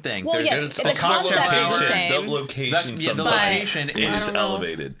same thing. Well, There's- yes, it's the also concept is the location. same. The location the sometimes location I is don't know.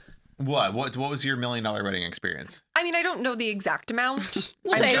 elevated. What was your $1 million wedding experience? I mean, I don't know the exact amount.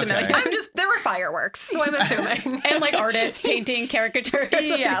 We'll I'm say just, it's okay. I'm just there were fireworks, so I'm assuming. And like artists painting caricatures.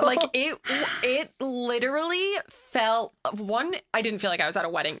 of Yeah, people. like it literally felt I didn't feel like I was at a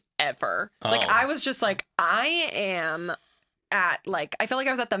wedding ever. Like Oh. I was just like I am at like I felt like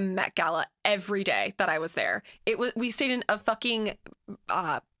I was at the Met Gala every day that I was there. We stayed in a fucking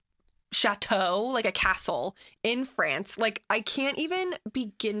chateau, like a castle in France. Like I can't even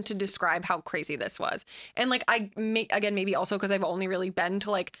begin to describe how crazy this was. And like again maybe also because I've only really been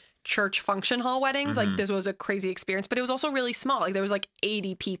to like church function hall weddings, like Mhm. this was a crazy experience, but it was also really small. Like there was like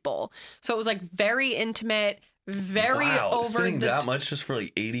 80 people. So it was like very intimate, very wow, over spending the that much just for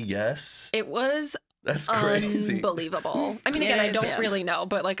like 80 guests? It was That's crazy. unbelievable. I mean It again, I is, don't yeah. really know,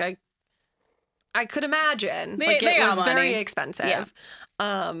 but like I could imagine. They- Like they it got was money. very expensive.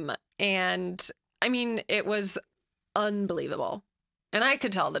 Yeah. And I mean it was unbelievable. And I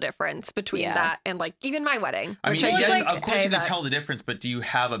could tell the difference between Yeah. that and like even my wedding. I which mean, I yes, didn't of course pay you can that- tell the difference, but do you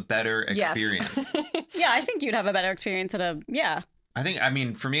have a better Yes. experience? yeah, I think you'd have a better experience at I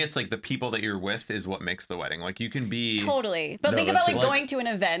mean, for me, it's like the people that you're with is what makes the wedding. Like you can be. totally. But No, think about that's like like- going to an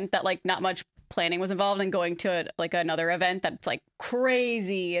event that like not much planning was involved and going to like another event that's like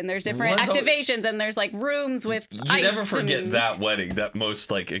crazy and there's different Let's al- activations and there's like rooms with You ice never forget and- that wedding, that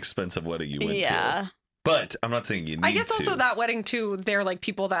most like expensive wedding you went Yeah. to. But I'm not saying you need I guess to. also that wedding too, they're like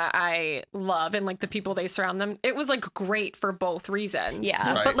people that I love and like the people they surround them. It was like great for both reasons.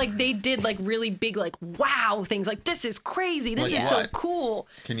 Yeah. Right. But like they did like really big like wow things like this is crazy. This Like is so what? cool.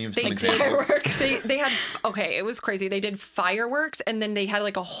 Can you have They some did examples? fireworks. They had okay, it was crazy. They did fireworks and then they had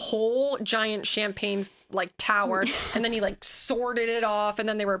like a whole giant champagne like tower and then you like sorted it off and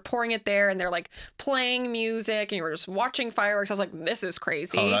then they were pouring it there and they're like playing music and you were just watching fireworks. I was like, this is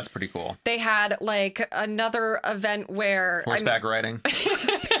crazy. Oh, that's pretty cool. They had like another event where Horseback riding.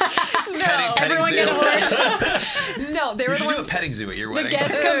 no, Everyone zoo. get a horse. no, they You were the should do a ones. petting zoo at your The wedding.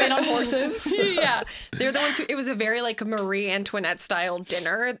 guests come in on horses. Yeah, they're the ones who. It was a very like Marie Antoinette style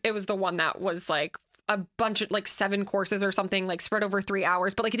dinner. It was the one that was like a bunch of like 7 courses or something, like spread over 3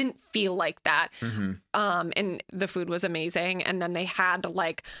 hours, but like it didn't feel like that. Mm-hmm. And the food was amazing. And then they had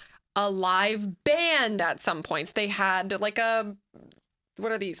like a live band at some points. They had like a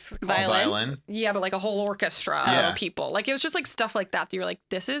what are these called? Violin. Yeah, but like a whole orchestra Yeah. of people. Like it was just like stuff like that. You were like,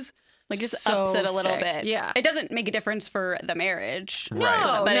 this is Like just so ups it a little sick. bit. Yeah. It doesn't make a difference for the marriage. Right.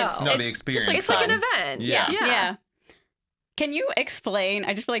 But no. it's, No, the it's experience. Just like It's like an fun. event. Yeah. Yeah. Can you explain?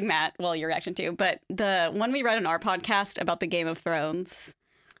 I just feel like Matt, well, your reaction too, but the one we read on our podcast about the Game of Thrones,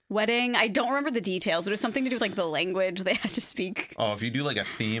 wedding. I don't remember the details, but it was something to do with like the language they had to speak. Oh, if you do like a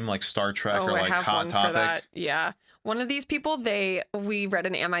theme like Star Trek Oh, or I like have Hot one Topic. for that. Yeah. One of these people, we read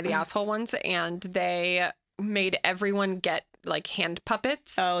an Am I the Asshole once, and they made everyone get like hand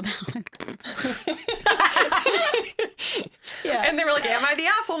puppets. Oh, that one. Yeah. And they were like, "Am I the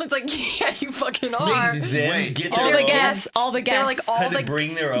asshole?" And it's like, "Yeah, you fucking are." Made them Wait, get all their the own? guests, all the They were guests. like all Had to like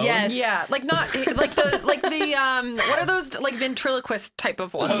bring their own? Yes. yeah, like not like the what are those like ventriloquist type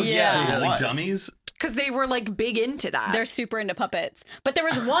of ones? Oh, Yeah. yeah. Like What? dummies? Because they were like big into that. They're super into puppets. But there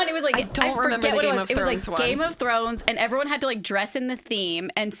was one, it was like I don't remember forget the what Game it was. of It was Thrones like one. Game of Thrones, and everyone had to like dress in the theme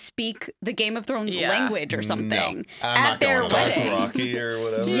and speak the Game of Thrones Yeah. language or No, something I'm at not their going to that. wedding. Rocky or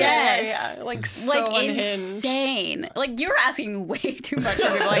whatever. Yes. Like so Like unhinged. insane. Like you're asking way too much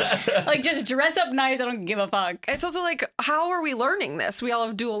of people. Like just dress up nice. I don't give a fuck. It's also like, how are we learning this? We all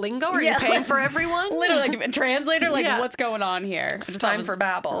have Duolingo. Are Yeah, you paying like- for everyone? Literally, like a translator. Like Yeah. what's going on here? It's time for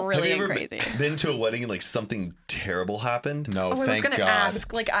Babel. Really Have you ever crazy. been to a wedding and like something terrible happened? No, Oh, I was thank gonna God.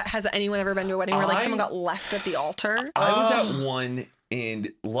 ask, like, has anyone ever been to a wedding where like I- someone got left at the altar? I was at one, and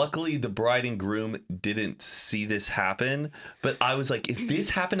luckily the bride and groom didn't see this happen. But I was like, if this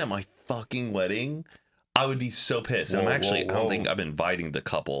happened at my fucking wedding, I would be so pissed. And Whoa, I'm actually, whoa, I don't whoa. think I'm inviting the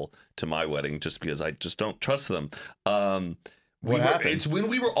couple to my wedding just because I just don't trust them. What happened? It's when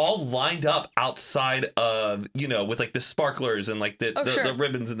we were all lined up outside of, with like the sparklers and like the Sure.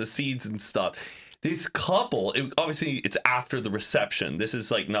 ribbons and the seeds and stuff. This couple, obviously it's after the reception. This is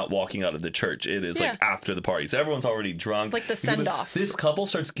like not walking out of the church. It is like after the party. So everyone's already drunk. Like the send-off. This couple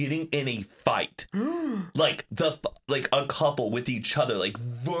starts getting in a fight. like a couple with each other, like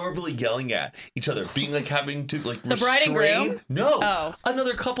verbally yelling at each other, being like having to like The bride and restrain. groom? No. Oh.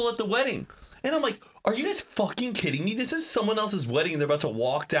 Another couple at the wedding. And I'm like, are you guys fucking kidding me? This is someone else's wedding and they're about to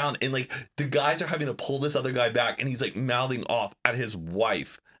walk down and like the guys are having to pull this other guy back and he's like mouthing off at his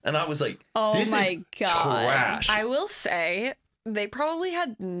wife. And I was like, Oh this my is God. trash. I will say they probably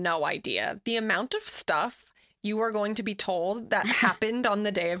had no idea the amount of stuff you are going to be told that happened on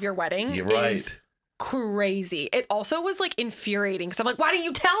the day of your wedding You're right. is crazy. It also was like infuriating because I'm like, why didn't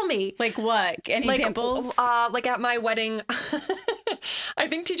you tell me? Like what? Any Like, examples? like at my wedding, I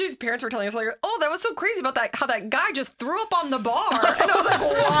think TJ's parents were telling us like, oh, that was so crazy about that, how that guy just threw up on the bar, and I was like,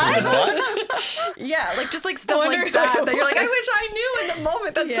 what? What? Yeah, like just like stuff wonder like who that. it That you're like, I was. wish I knew in the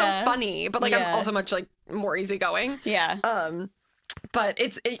moment. That's Yeah. so funny. But like, Yeah. I'm also much like more easygoing. Yeah. But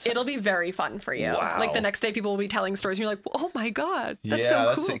it'll be very fun for you. Wow. Like the next day, people will be telling stories, and you're like, oh my god, that's yeah, so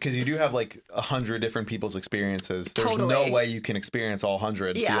that's cool. it. Because you do have like 100 different people's experiences. There's no Totally. way you can experience all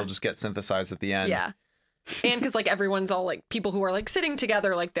 100, so Yeah. you'll just get synthesized at the end. Yeah. And because like everyone's all like people who are like sitting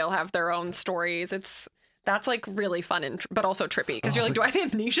together, like they'll have their own stories. That's like really fun and but also trippy because you're like, do I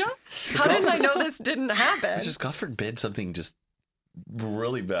have amnesia? How did I know this didn't happen? It's just God forbid something just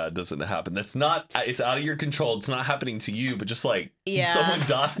really bad doesn't happen. That's not, it's out of your control. It's not happening to you, but just like Yeah. someone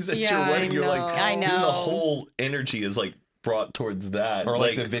dies at Yeah, your I wedding, you're like, know. I then the know. whole energy is like brought towards that. Or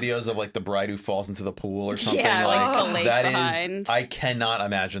like the videos of like the bride who falls into the pool or something. Yeah, like the lake that is- behind. I cannot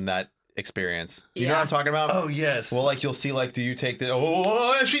imagine that experience. You know Yeah. what I'm talking about? oh yes. Well, like you'll see, like, do you take the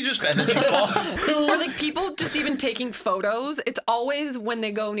she just and then she falls. or like people just even taking photos. It's always when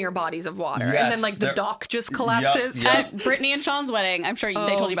they go near bodies of water, and Yes, then like the they're- dock just collapses. Yep. At Brittany and Sean's wedding, I'm sure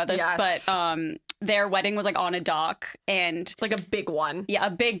they told you about this, yes. but their wedding was like on a dock, and Like a big one. yeah, a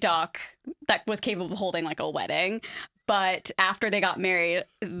big dock that was capable of holding like a wedding. But after they got married,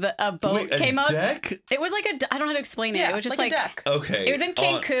 a boat Wait, came a up. deck? It was like I don't know how to explain it. Yeah, It was just like like, a deck. Okay. it was in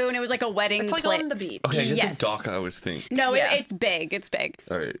Cancun. It was like a wedding. It's like pla- on the beach. Okay, I guess Yes. a dock I always think. No, Yeah. it's big. It's big.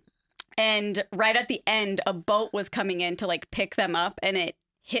 All right. And right at the end, a boat was coming in to like pick them up, and it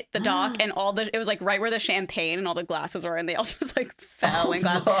hit the dock, and it was like right where the champagne and all the glasses were, and they all just like fell in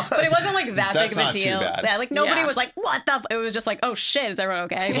glass. But it wasn't like that That's big of a not too deal. bad. Yeah, like nobody Yeah. was like, "What the?" It was just like, "Oh shit, is everyone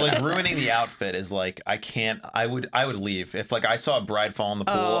okay?" Like ruining the outfit is like I can't. I would leave if like I saw a bride fall in the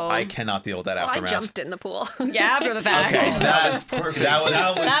pool. Oh. I cannot deal with that Well, I aftermath. jumped in the pool. Yeah, after the fact. Okay, That's perfect. That was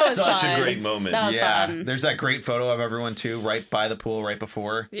That was such fun. a great moment. That was yeah, fun. there's that great photo of everyone too, right by the pool, right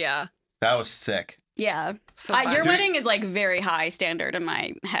before. Yeah. That was sick. Yeah. So fun. Your Dude. wedding is like very high standard in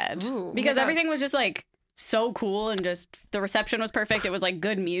my head Ooh, because my God. everything was just like so cool, and just the reception was perfect. It was like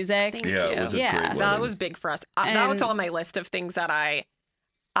good music. Thank Yeah, you. it was a Yeah. great That wedding. That was big for us. That was And- on my list of things that I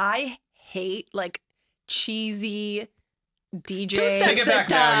hate, like cheesy DJ. Two-step Take it back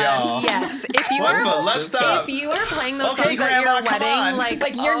system. now, y'all. Yes, if you One are foot, left step. if you are playing those Okay, songs at Grandma, your come wedding, on.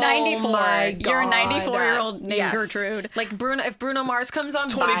 like You're oh 94. my You're a God. 94-year-old named Yes. Gertrude. Like Bruno, if Bruno Mars comes on,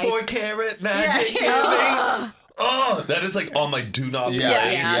 24 karat magic Yeah. giving. Oh, that is like on my do not play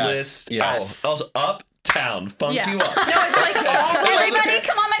Yes, yes, list. yes. Oh, also Uptown, funk Yeah. you up. No, it's like all the Everybody,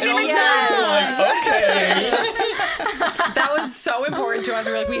 come on my didn't even That was so important to us.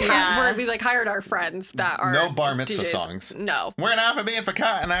 We're like, we like hired our friends that are No bar mitzvah DJs. songs. No. We're not for being for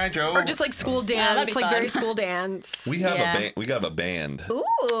Cotton Eye Joe. Or just like school that'd dance, be like fun. very school dance. We have Yeah. a band. We got a band, Ooh,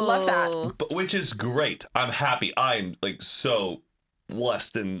 Love that. but which is great. I'm happy. I'm like so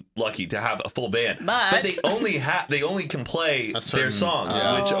blessed and lucky to have a full band. But- they only can play A their certain- songs,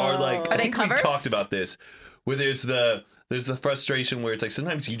 yeah. which are like Are I they think covers? we've talked about this. Where there's the frustration where it's like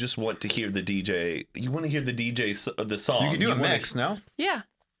sometimes you just want to hear the DJ. You want to hear the DJ the song. You can do a wanna- mix, no? Yeah.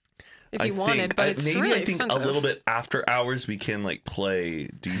 If I you wanted, think, but it's maybe really I think expensive. a little bit after hours we can like play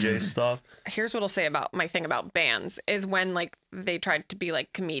DJ stuff. Here's what I'll say about my thing about bands is when like they tried to be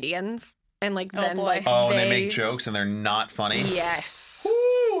like comedians and like Oh, then boy. like Oh, and they make jokes and they're not funny. Yes.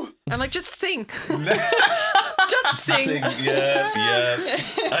 Woo! I'm like, just sing. Just sing. Yeah.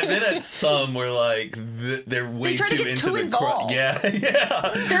 I've been at some where like they're way try to too get into too the involved. Yeah. They're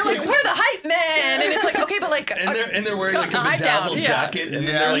like, we're the hype man, and it's like, okay, but like, And they're wearing like a Hype down, bedazzled yeah. jacket, and then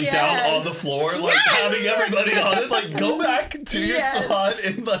Yeah. they're like down Yes. on the floor, like having everybody on it. Like, go back to your Yes. spot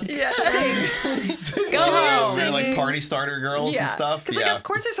and like yes. Go home. They're like Singing. party starter girls and stuff. Because Yeah. like, of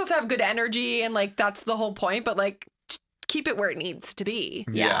course, they're supposed to have good energy, and like that's the whole point. But like, keep it where it needs to be.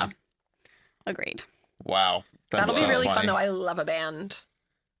 Yeah. Agreed. Wow. That's That'll be so really fun funny. though. I love a band.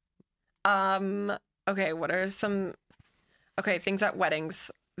 Okay, what are some things at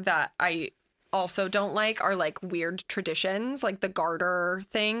weddings that I also don't like are like weird traditions, like the garter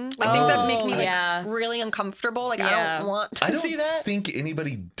thing. Like things that make me like yeah. really uncomfortable. Like I Yeah. don't want to I don't see that. think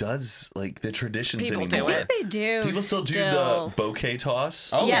anybody does like the traditions People do anymore. it. They do. People still do the bouquet toss.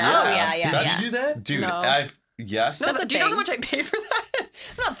 Oh, Yeah. Oh, yeah, Did yeah. you do that? Dude, No. yes. No, That's a do you know how thing. much I paid for that? I'm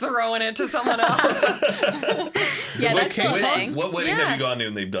not throwing it to someone else. Yeah, that's Okay, the wait, thing. What wedding Yeah. have you gone to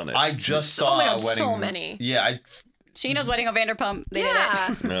and they've done it? I just Oh saw my a God, wedding. so many. Yeah, Sheena's wedding of Vanderpump. They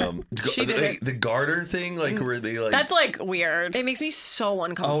Yeah. did it. She did it. The garter thing, like where they like. That's like weird. It makes me so oh,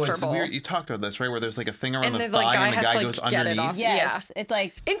 uncomfortable. it's weird. You talked about this, right? Where there's like a thing around And the the, like, thigh guy and the has guy to, like, goes get it underneath. off. Yes. It's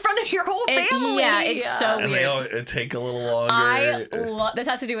like In front of your whole family. yeah, it's so and weird. they all take a little longer. This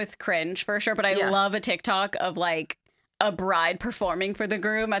has to do with cringe for sure, but I Yeah. love a TikTok of like a bride performing for the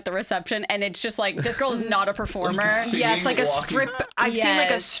groom at the reception, and it's just like this girl is not a performer. singing, Yes, like a walking. strip. I've seen like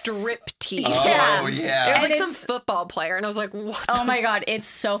a Yes. strip tease. Oh, Yeah. It was yeah. And like some it's- football player, and I was like, what? Oh my god, it's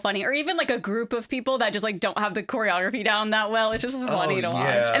so funny. Or even like a group of people that just like don't have the choreography down that well. It's just funny to watch.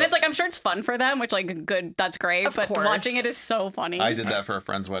 yeah. And it's like I'm sure it's fun for them, which like good, that's great. Of but course. watching it is so funny. I did that for a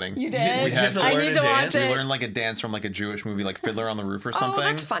friend's wedding. You did? We Did you have had to to I learn need to to watch dance? we it. learned like a dance from like a Jewish movie, like Fiddler on the Roof or something. Oh,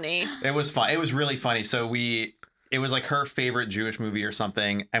 that's funny. It was fun. It was really funny. So it was like her favorite Jewish movie or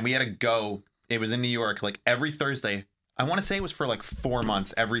something, and we had to go. It was in New York, like every Thursday. I want to say it was for like 4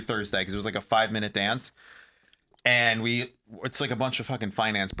 months every Thursday because it was like a 5-minute dance. And it's like a bunch of fucking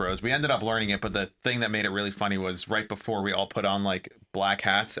finance bros. We ended up learning it, but the thing that made it really funny was right before we all put on like black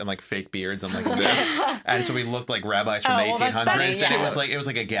hats and like fake beards and like this, and so we looked like rabbis from Oh, the well, that's 1800s. funny, And yeah. it was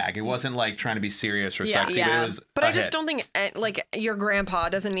like a gag. It wasn't like trying to be serious or Yeah. sexy, but Yeah. it was. But a I just hit. don't think like your grandpa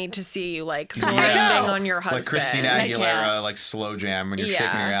doesn't need to see you like Yeah. landing on your husband. Like Christina Like, Aguilera, yeah. like slow jam when you're Yeah.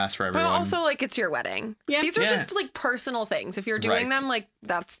 shaking your ass for But everyone. also, like, it's your wedding. Yeah. These are Yeah. just like personal things. If you're doing Right. them, like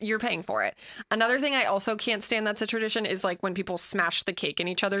you're paying for it. Another thing I also can't stand that's a tradition is like when people smash the cake in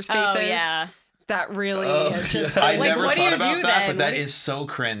each other's faces. Oh yeah. That really Oh, just yeah. I Like, never what do thought you about do that, then? but that What- is so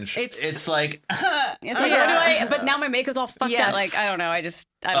cringe. It's- like, It's like, Yeah. what do I? But now my makeup's all fucked Yes. up. Like I don't know. I don't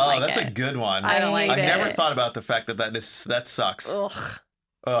oh, like that's it. a good one. I don't like I've it. never thought about the fact that sucks. ugh.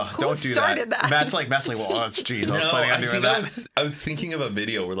 Ugh, Who don't do started that? Matt's like, well, oh, jeez, I was No, planning on I doing think that. I was thinking of a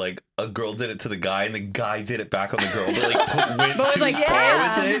video where like a girl did it to the guy and the guy did it back on the girl, but like went But was too like, far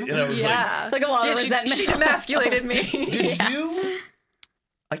yeah. with it, and I was Yeah. Like a lot Yeah, of resentment. she demasculated me. like, did you?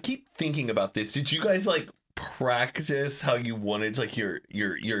 I keep thinking about this. Did you guys like practice how you wanted like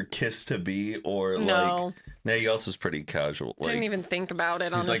your kiss to be, or like? No. No, yours was pretty casual. Like, Didn't even think about it,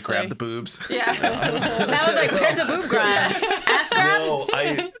 He's honestly. like, grab the boobs. Yeah. That was like, where's a boob grab? Ass grab? no,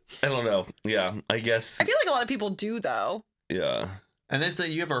 I don't know. Yeah, I guess. I feel like a lot of people do, though. Yeah. And they say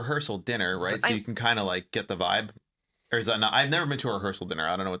you have a rehearsal dinner, right? So I- you can kind of like get the vibe. Or is that not? I've never been to a rehearsal dinner.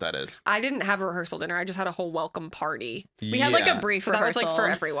 I don't know what that is. I didn't have a rehearsal dinner. I just had a whole welcome party. We had like a brief So that was rehearsal. like for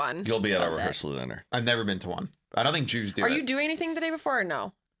everyone. You'll be at a That's it. rehearsal dinner. I've never been to one. I don't think Jews do Are it. you doing anything the day before or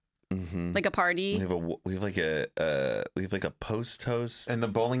no? Mm-hmm. like a party. We have like a post toast in the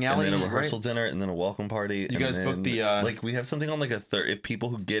bowling and alley? then a right? rehearsal dinner and then a welcome party. You and guys then, booked the, like we have something on like a if people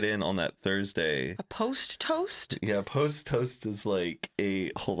who get in on that Thursday. A post toast? Yeah, post toast is like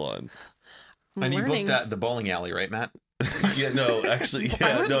a hold on. I'm And you learning. booked that the bowling alley, right, Matt? Yeah, no, actually,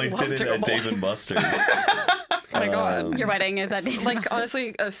 yeah, would no, I love did it to go at Dave bowling. and Buster's. my God. Your wedding is at Dave & Like, Buster's.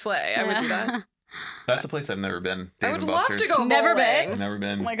 honestly, a sleigh. I would do that. That's a place I've never been. I Dave would and love Buster's. to go Never bowling. been? Never Oh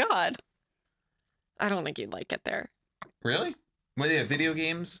been. my god. I don't think you'd like it there. Really? What do they have? Video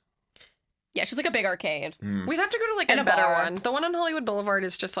games? Yeah, she's like a big arcade. Hmm. We'd have to go to like And a a better bar. one. The one on Hollywood Boulevard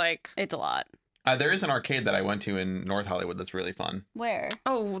is just like, It's a lot. There is an arcade that I went to in North Hollywood that's really fun. Where?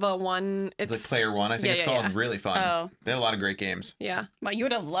 oh, the one. It's like Player One, I think Yeah, it's yeah, called. yeah. Really fun. Oh. They have a lot of great games. Yeah. Well, you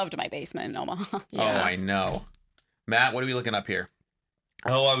would have loved my basement in Omaha. Oh, Yeah. I know. Matt, what are we looking up here?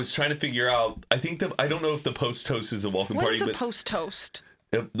 Oh, I was trying to figure out. I think I don't know if the post toast is a welcome What party, is a but post toast?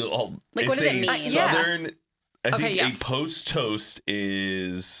 Like, what does it mean? Yeah. Southern. I Okay, think yes. a post toast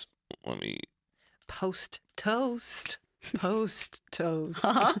is. Let me. Post toast. Post toast.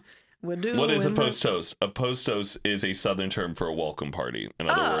 Uh-huh. What is a post toast? A post toast is a Southern term for a welcome party. In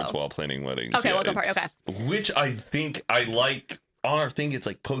other words, while planning weddings. Okay, welcome party, it's- Which I think I like. On our thing, it's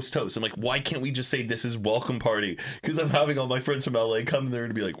like post toast. I'm like, why can't we just say this is welcome party? Because I'm having all my friends from LA come there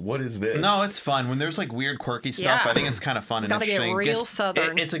to be like, what is this? No, it's fun. When there's like weird, quirky stuff, Yeah. I think it's kind of fun and Gotta get interesting. real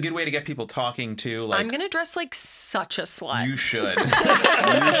Southern. It's a good way to get people talking too. Like, I'm gonna dress like such a slut. you should. You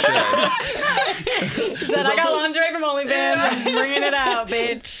should. She said, I got lingerie from OnlyFans. I'm bringing it out,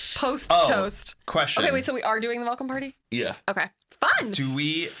 bitch. Post Oh. toast. Question. Okay, wait. So we are doing the welcome party? Yeah. Okay. Fun. Do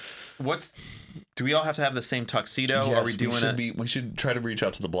we all have to have the same tuxedo? Yes, Are we doing it? We should try to reach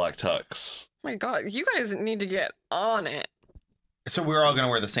out to the Black Tux. Oh my God, you guys need to get on it. So we're all going to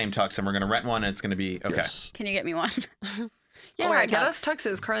wear the same tux and we're going to rent one and it's going to be okay. Yes. Can you get me one? Yeah, wear a get tux. us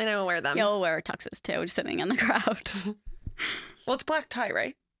tuxes. Carly and I will wear them. Yeah, we'll wear tuxes too, just sitting in the crowd. Well, it's black tie,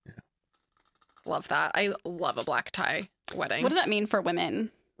 right? Yeah. Love that. I love a black tie wedding. What does that mean for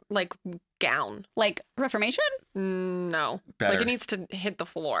women? Like gown? Like Reformation? No. Better. Like it needs to hit the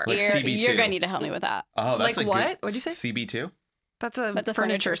floor. Like you're CB2. gonna need to help me with that. Oh, that's Like a what? Good, What'd you say? CB2? That's a That's a furniture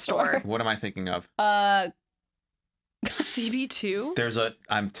furniture store. What am I thinking of? CB2? There's a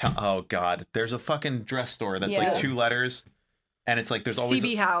oh god, there's a fucking dress store that's Yeah. like 2 letters and it's like there's always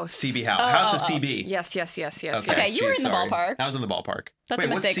CB House. CB House. Oh, House of oh, oh. CB. Yes. Okay, you were in the ballpark. I was in the ballpark. That's Wait,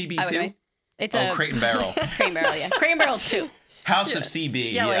 a what's mistake. I would CB2? make. It's Oh, a Crate and Barrel. Crate and Barrel, yeah. Crate and Barrel 2. House of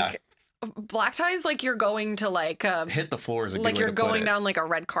CB. Yeah, Yeah. like black ties like you're going to like Hit the floor is a good like way you're to put going it. down like a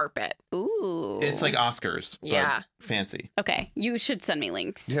red carpet. Ooh. It's like Oscars, but Yeah. fancy. Okay, you should send me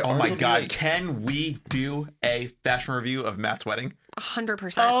links. Yeah, Oh ours my will be god, like- can we do a fashion review of Matt's wedding?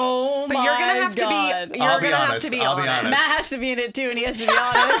 100%. Oh but my you're gonna have God. to be. You're I'll be gonna have honest, to be I'll be honest. honest. Matt has to be in it too, and he has to be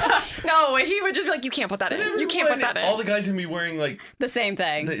honest. No, he would just be like, "You can't put that in. You can't put that in." All the guys gonna be wearing like The same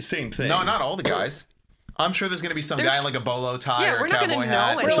thing. the same thing. No, not all the guys. I'm sure there's gonna be some There's- guy in like a bolo tie Yeah, or we're a not gonna cowboy know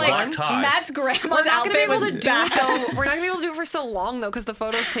hat. We're It's a like, black tie. Matt's grandma's We're not gonna be outfit able was to do bad. it though. We're not gonna be able to do it for so long though, because the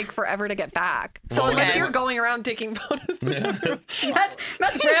photos take forever to get back. So Well, unless okay. you're going around taking photos, Matt's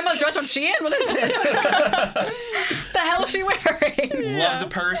grandma's dress from Shein? What is this? The hell is she wearing? Love the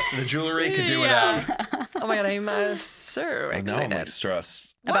purse, the jewelry, could do Yeah. without. oh my god, I'm so Oh, now I'm excited. like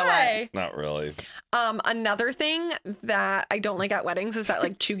stressed. About what? Why? Not really. Another thing that I don't like at weddings is that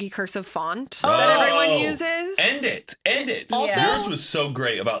like chuggy cursive font Oh. that everyone uses. End it. End it. Also- Yours was so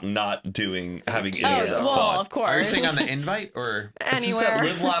great about not having any Oh, of that well, fun. of Are you course. saying on the invite or? It's just that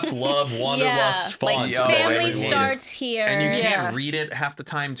Anywhere. live, laugh, love, wanderlust font. like Oh, family everyone. starts here. And you Yeah. can't read it half the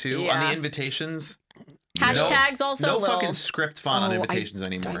time too on Yeah. the invitations. Hashtags also No a little. fucking script font on Oh, invitations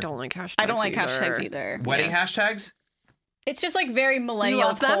anymore. I don't like hashtags. I don't like hashtags either. Wedding hashtags? It's just like very millennial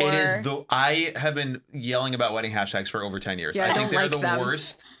love them? core. It is the I have been yelling about wedding hashtags for over 10 years. Yeah, I I think don't they're like the them.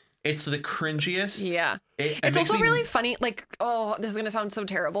 worst. It's the cringiest. Yeah. It It's makes also me- really funny. Like, oh, this is gonna sound so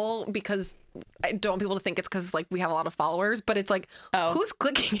terrible because I don't want people to think it's because like we have a lot of followers, but it's like, Oh. who's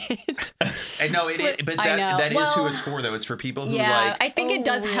clicking it? And no, but I know. that is who Well, it's for though. It's for people who Yeah, like I think Oh, it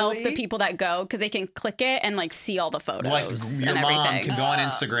does help the really? people that go because they can click it and like see all the photos like your and mom everything. can go on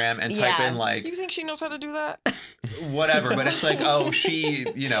Instagram and type Yeah. in like think she knows how to do that? whatever, but it's like, oh, she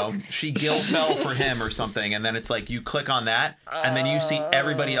guilt fell for him or something, and then it's like you click on that and then you see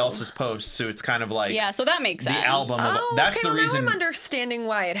everybody else's posts, so it's kind of like Yeah, so that makes the sense. album of Oh, that's okay, the well, reason now I'm understanding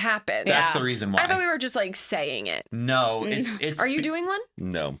why it happened. that's Yeah. the reason why. I thought we were just like saying it. No, it's Are you doing one?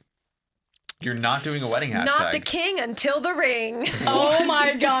 No. you're not doing a wedding hashtag. Not the king until the ring. Oh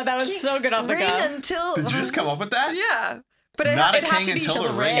my god, that was so good off the ring cuff. until. Did you just come up with that? Yeah, but Not a it has king to be until the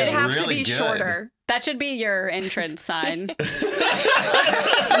shorter. ring It is have to really be good. shorter. That should be your entrance sign. Not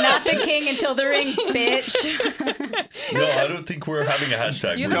the king until the ring, bitch. No, I don't think we're having a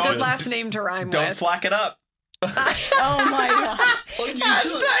hashtag. You We're have a good just- last name to rhyme Don't with. flack it up. Oh my god.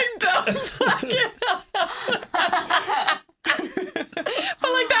 Hashtag don't fuck it up.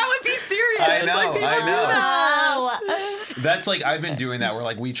 But like that would be serious. I know, Like, people I do know. that. No. That's like I've been doing that where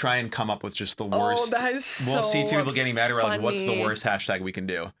like we try and come up with just the worst. Oh, that is We'll see so two people getting mad. We're like, what's the funny. worst hashtag we can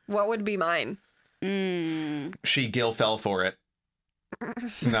do? What would be mine? She Gil fell for it.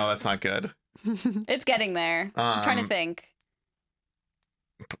 No, that's not good. It's getting there. I'm trying to Um, think.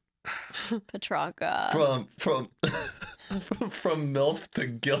 Petrarca. From MILF to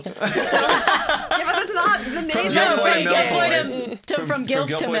GILF. Yeah, but that's not the name. Gilfoy No, to Milfoy. from Gilf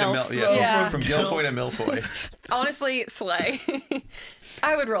to Yeah, Milf. Yeah. from Gilfoy to Milfoy. Honestly, slay.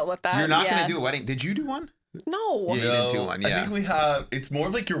 I would roll with that. You're not yeah. gonna do a wedding. Did you do one? No. Yeah, you didn't do one. I Yeah. think we have. It's more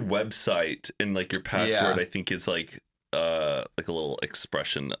of like your website and like your password. Yeah. I think is like a little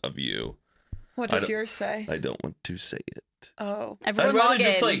expression of you. What I does don't- yours say? I don't want to say it. Oh. Everyone I'd rather log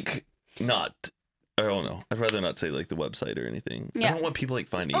just in. like not. I don't know. I'd rather not say like the website or anything. Yeah. I don't want people like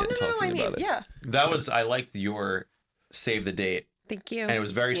finding Oh, it and no, talking I mean, about it. yeah. That was I liked your save the date. Thank you. And it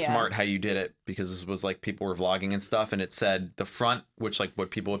was very Yeah. smart how you did it because this was like people were vlogging and stuff, and it said the front, which like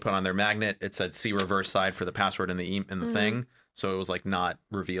what people would put on their magnet, it said see reverse side for the password and the thing. So it was like not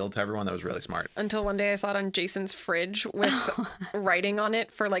revealed to everyone. That was really smart. Until one day I saw it on Jason's fridge with writing on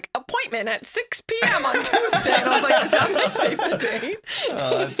it for like appointment at 6 p.m. on Tuesday. And I was like, is that my save the date?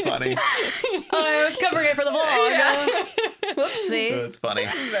 Oh, that's funny. Oh, I was covering it for the vlog. Whoopsie. That's funny.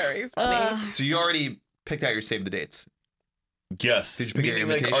 Very funny. So you already picked out your save the dates. Yes. Did you pick your Meaning,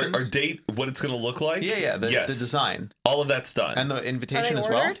 like invitations? our date, what it's gonna look like? Yeah, the yes. design All of that's done. and the Are invitation they as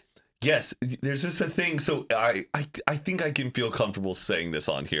well. ordered? Yes, there's just a thing. So I think I can feel comfortable saying this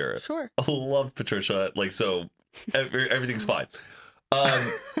on here. Sure. I love Patricia. Like, so everything's fine.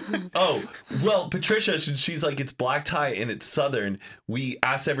 Oh, well, Patricia, she's like, it's black tie and it's Southern. We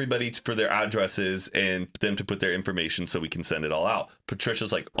asked everybody for their addresses and them to put their information so we can send it all out.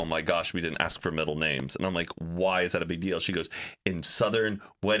 Patricia's like, oh my gosh, we didn't ask for middle names. And I'm like, why is that a big deal? She goes, in Southern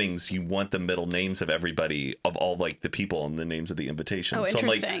weddings, you want the middle names of everybody, of all like the people and the names of the invitation. Oh, so I'm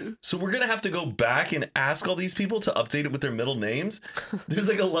like, interesting. so we're going to have to go back and ask all these people to update it with their middle names? There's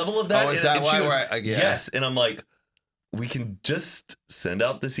like a level of that. Oh, is that she why goes, we're- yeah. yes. And I'm like, we can just send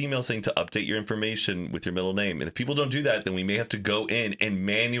out this email saying to update your information with your middle name. And if people don't do that, then we may have to go in and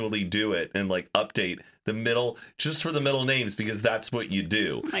manually do it and like update the middle just for the middle names because that's what you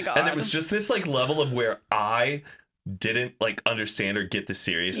do. Oh my God. And there was just this like level of where I didn't like understand or get the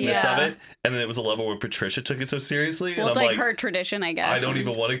seriousness Yeah. of it. And then it was a level where Patricia took it so seriously. Well, and it's I'm like her tradition, I guess. I don't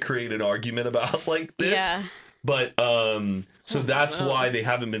even want to create an argument about like this. Yeah. But so that's why they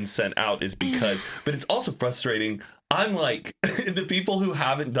haven't been sent out is because but it's also frustrating. I'm like the people who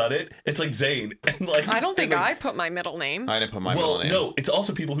haven't done it, it's like Zane. And like I don't think and, like, I put my middle name. I didn't put my well, middle name. no, it's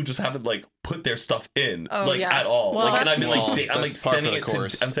also people who just haven't like put their stuff in Oh, like yeah. at all. Well, like and I've been that's- like I'm like that's par for sending the it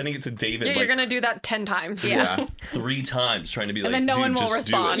course. to I'm sending it to David Yeah, like you're going to do that 10 times. Yeah. 3 times trying to be And like then no dude, one will just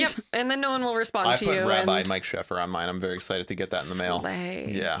do respond. it. Yep. And then no one will respond I to put you. Rabbi and Mike Sheffer on mine. I'm very excited to get that in the mail. Slay.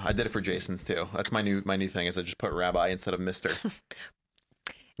 Yeah, I did it for Jason's too. That's my new thing is I just put Rabbi instead of Mister.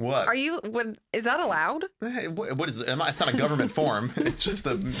 What? Are you, is that allowed? Hey, what is it? It's not a government form. It's just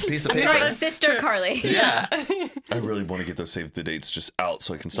a piece of You're paper. right, Sister Carly. Yeah. I really want to get those save the dates just out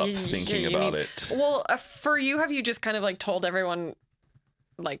so I can stop thinking you about need- it. Well, for you, have you just kind of like told everyone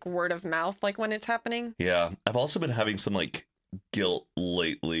like word of mouth, like when it's happening? Yeah, I've also been having some like guilt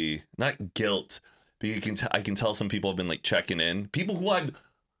lately. Not guilt, but I can tell some people have been like checking in. People who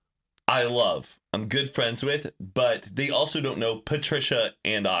I love, I'm good friends with, but they also don't know Patricia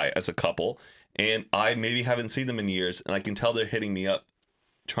and I as a couple, and I maybe haven't seen them in years, and I can tell they're hitting me up,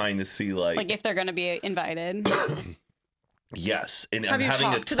 trying to see Like if they're going to be invited. yes, and Have I'm you having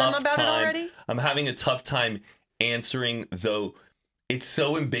a talked to them tough about it time. already? I'm having a tough time answering though. It's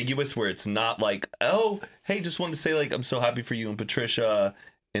so ambiguous where it's not like, oh, hey, just wanted to say like I'm so happy for you and Patricia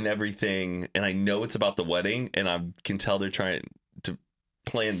and everything, and I know it's about the wedding, and I can tell they're trying to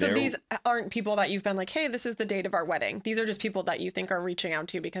plan So their. these aren't people that you've been like, hey, this is the date of our wedding. These are just people that you think are reaching out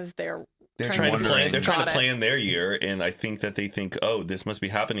to you because they're trying to wondering. plan. They're trying to Got it. plan their year, and I think that they think, oh, this must be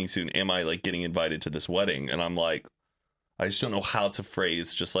happening soon. Am I like getting invited to this wedding? And I'm like, I just don't know how to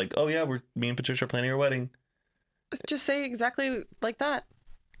phrase. Just like, oh yeah, me and Patricia are planning our wedding. just say exactly like that.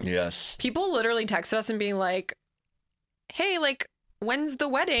 Yes. People literally text us and being like, hey, like, when's the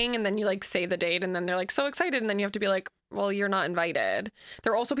wedding? And then you like say the date and then they're like so excited. And then you have to be like, well, you're not invited.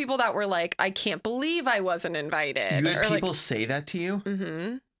 There are also people that were like, I can't believe I wasn't invited. You had Or, like, people say that to you?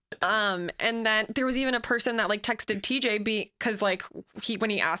 mm-hmm. And then there was even a person that like texted TJ because like when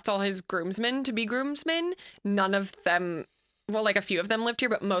he asked all his groomsmen to be groomsmen, none of them, well, like a few of them lived here,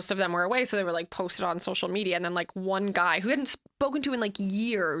 but most of them were away. So they were like posted on social media. And then like one guy who hadn't spoken to in like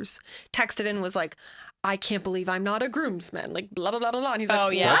years texted in and was like, I can't believe I'm not a groomsman. Like, blah, blah, blah, blah, blah. And he's like, Oh,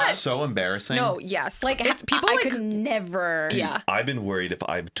 yeah. That's so embarrassing. No, yes. Like It's- people I like, could never. Dude, Yeah. I've been worried if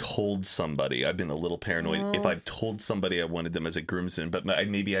I've told somebody, I've been a little paranoid if Oh. I've told somebody I wanted them as a groomsman, but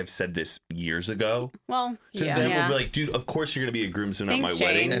maybe I've said this years ago Well, to Yeah. them. Yeah. We'll be like, dude, of course you're going to be a groomsman at Things my change.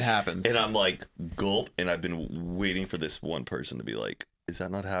 wedding. It happens. And I'm like, gulp. And I've been waiting for this one person to be like, is that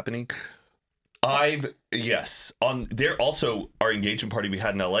not happening? Yes. There also, our engagement party we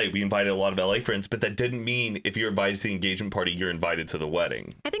had in LA, we invited a lot of LA friends, but that didn't mean if you're invited to the engagement party, you're invited to the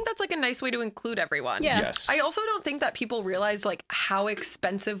wedding. I think that's like a nice way to include everyone. Yeah. Yes. I also don't think that people realize like how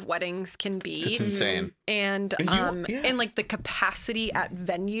expensive weddings can be. It's insane. And yeah. and like the capacity at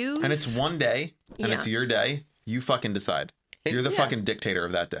venues. And it's one day, and it's Yeah. your day. You fucking decide. You're the Yeah. fucking dictator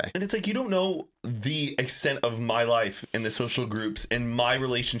of that day. And it's like, you don't know the extent of my life in the social groups and my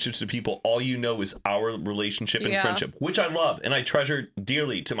relationships to people. All you know is our relationship and Yeah. friendship, which I love and I treasure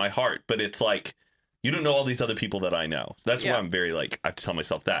dearly to my heart. But it's like, you don't know all these other people that I know. So that's why Yeah. I'm very like, I have to tell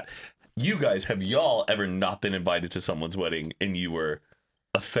myself that. You guys, have y'all ever not been invited to someone's wedding and you were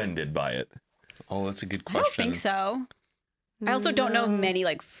offended by it? Oh, that's a good I question. don't think so. I also don't know No. many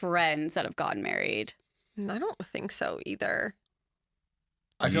like friends that have gotten married. I don't think so either.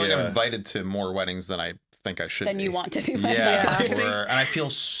 I feel like Yeah. I'm invited to more weddings than I think I should Then be. you want to be. Yeah. married. And I feel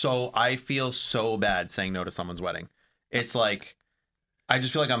so bad saying no to someone's wedding. It's like, I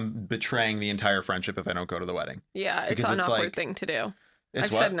just feel like I'm betraying the entire friendship if I don't go to the wedding. Yeah, it's Because an it's awkward like- thing to do. It's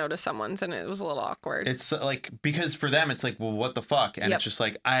I've what? said no to someone's and it was a little awkward. It's like, because for them it's like, well, what the fuck? And Yep. it's just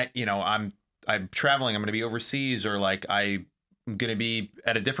like, I'm traveling, I'm going to be overseas, or like I'm going to be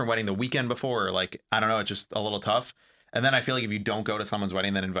at a different wedding the weekend before, or like, I don't know, it's just a little tough. And then I feel like if you don't go to someone's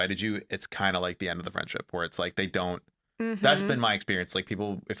wedding that invited you, it's kind of like the end of the friendship, where it's like they don't. That's Mhm. been my experience. Like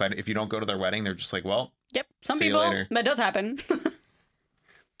people, if you don't go to their wedding, they're just like, well, Yep. Some See you people later. that does happen.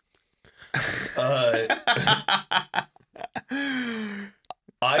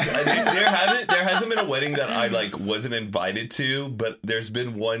 I mean, there hasn't been a wedding that I like wasn't invited to, but there's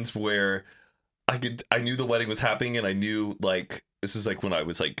been ones where I knew the wedding was happening, and I knew like this is like when I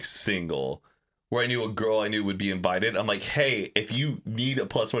was like single, where I knew a girl I knew would be invited. I'm like, hey, if you need a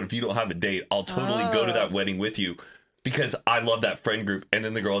 +1, if you don't have a date, I'll totally go to that wedding with you, because I love that friend group. And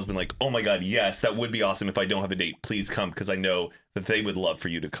then the girl has been like, oh my god, yes, that would be awesome. If I don't have a date, please come, because I know that they would love for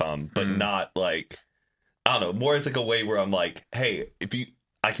you to come, but not like, I don't know, more as like a way where I'm like, hey,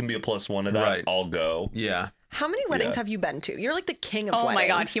 I can be a +1 of that, Right. I'll go. yeah. How many weddings Yeah. have you been to? You're like the king of Oh weddings. my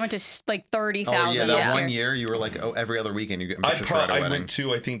god, he went to like 30,000 Oh yeah, that last one year. year you were like, oh, every other weekend you get I invited to a wedding. went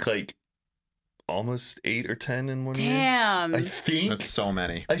to, I think, like almost 8 or 10 in one year. Damn. I think That's so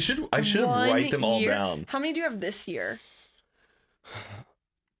many. I should One write them all year? down. How many do you have this year?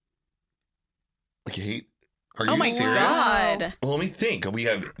 Like 8. Are Oh you my serious? god. Well, let me think. We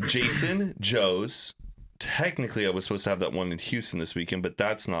have Jason, Joe's. Technically, I was supposed to have that one in Houston this weekend, but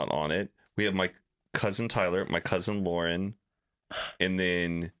that's not on it. We have my cousin Tyler, my cousin Lauren, and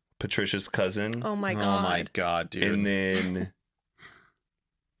then Patricia's cousin, Oh my Oh god. my god, dude. and then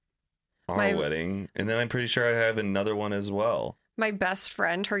our My- wedding, and then I'm pretty sure I have another one as well. My best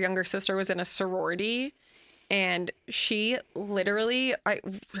friend, her younger sister was in a sorority, and she literally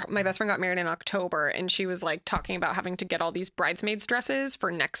my best friend got married in October, and she was like talking about having to get all these bridesmaids dresses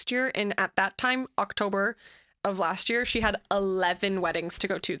for next year, and at that time, October of last year, she had 11 weddings to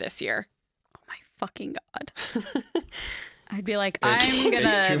go to this year. Oh my fucking god. I'd be like, It's- I'm it's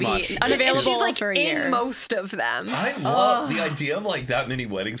gonna too be much. unavailable She's like for a in year. most of them. I love the idea of like that many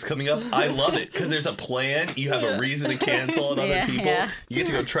weddings coming up. I love it because there's a plan. You have a reason to cancel on other Yeah, people. yeah. You get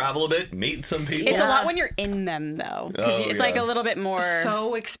to go travel a bit, meet some people. It's a Yeah. lot when you're in them though, because Oh, it's like yeah. a little bit more.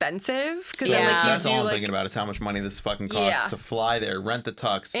 So expensive because Yeah. then like you That's do all I'm like thinking about is how much money this fucking costs Yeah. to fly there, rent the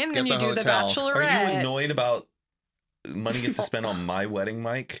tux, and get then you do the hotel. Are bachelorette. you annoyed about money you get to spend on my wedding,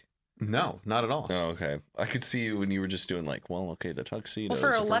 Mike? No, not at all. Oh, okay. I could see you when you were just doing like, well, okay, the tuxedo. Well,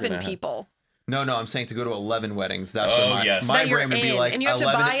 for 11 people. No, I'm saying to go to 11 weddings. That's Oh, what my, yes. my That you're brain would be in, like, and you have to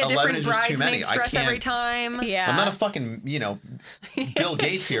 11, buy a 11 different is just too many. bridesmaid's I dress can't. every time. Yeah. I'm not a fucking, Bill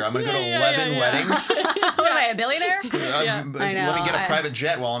Gates here. I'm going to go to Yeah, 11 yeah. weddings. Am I a billionaire? Yeah. I know. Let me get a private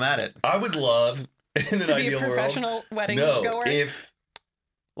jet while I'm at it. I would love in an To be a ideal professional wedding world. goer.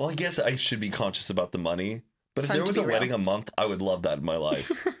 Well, I guess I should be conscious about the money. But if Time there to was a be real. wedding a month, I would love that in my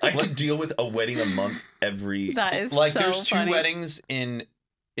life. I could deal with a wedding a month every. That is Like, so there's 2 funny. weddings in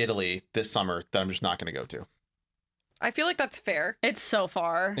Italy this summer that I'm just not going to go to. I feel like that's fair. It's so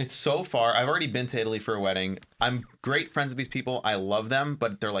far. It's so far. I've already been to Italy for a wedding. I'm great friends with these people. I love them,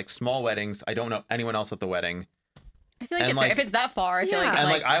 but they're like small weddings. I don't know anyone else at the wedding. I feel like And, it's like- if it's that far, I feel like Yeah. it's And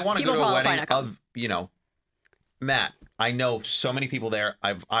like, I want to go people to a probably wedding not come. of, Matt. I know so many people there.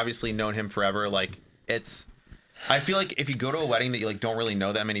 I've obviously known him forever. Like, it's. I feel like if you go to a wedding that you like don't really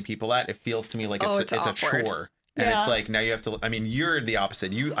know that many people at, it feels to me like it's a awkward. chore. And Yeah. it's like now you have to. I mean, you're the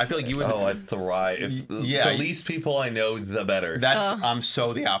opposite. I feel like you would. Oh, I thrive. Yeah. The least people I know, the better. That's I'm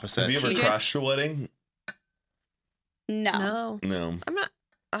so the opposite. Have you ever TJ? crashed a wedding? No. No, No. I'm not.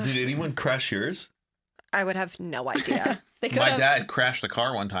 Did anyone crash yours? I would have no idea. They could My have. dad crashed the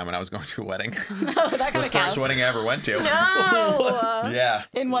car one time when I was going to a wedding. No, that kind The of first counts. wedding I ever went to. No. Yeah.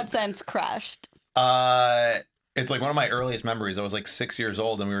 In what sense crashed? It's like one of my earliest memories. I was like 6 years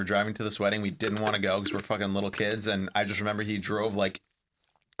old and we were driving to this wedding. We didn't want to go because we're fucking little kids. And I just remember he drove like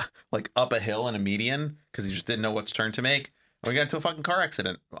up a hill in a median because he just didn't know which turn to make. And we got into a fucking car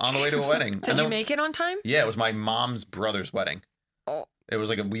accident on the way to a wedding. Did And you then- make it on time? Yeah, it was my mom's brother's wedding. Oh. It was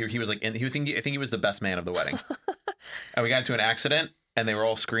like a weird. He was like, I think he was the best man of the wedding. And we got into an accident, and they were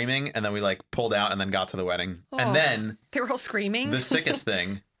all screaming, and then we like pulled out, and then got to the wedding, Oh. and then They were all screaming. the sickest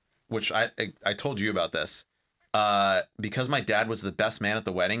thing, which I told you about this, because my dad was the best man at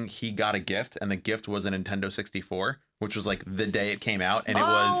the wedding, he got a gift, and the gift was a Nintendo 64, which was like the day it came out, and it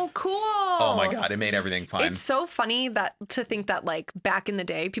was cool. oh my god, it made everything fine. It's so funny to think that like back in the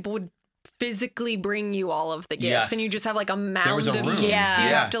day, people would physically bring you all of the gifts, Yes. and you just have like a There was mound a of room. gifts. Yeah. You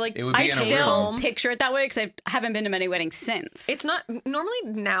Yeah. have to like. It would be I in a still room. picture it that way because I haven't been to many weddings since. It's not normally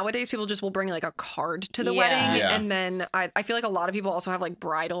nowadays. People just will bring like a card to the Yeah. wedding, Yeah. and then I feel like a lot of people also have like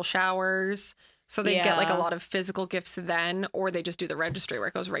bridal showers, so they get like a Yeah. lot of physical gifts then, or they just do the registry where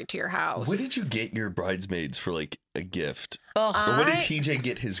it goes right to your house. What did you get your bridesmaids for like a gift? Ugh. Or what did I- TJ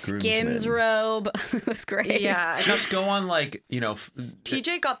get his groomsmen? Skims robe. It was great. Yeah, I got, just go on like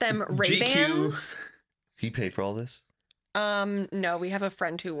TJ got them Ray Bans. He paid for all this? No, we have a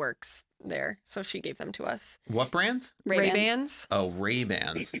friend who works there, so she gave them to us. what brands? Ray Ray-Bans. Bans. Oh, Ray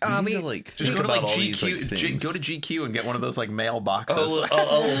Bans. You need we- to like Just think go to like about all these like GQ. things. Go to GQ and get one of those like mail boxes.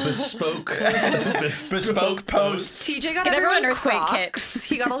 Oh, bespoke, Bespoke posts. TJ got Get everyone everyone earthquake Crocs.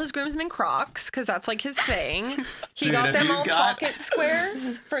 He got all his groomsmen Crocs because that's like his thing. He Dude, got if them you all got- pocket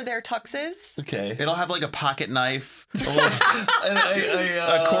squares for their tuxes. Okay. It'll have like a pocket knife, a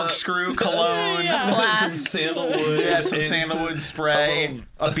a corkscrew, cologne, Yeah. some Flask. sandalwood. yeah, some and sandalwood spray,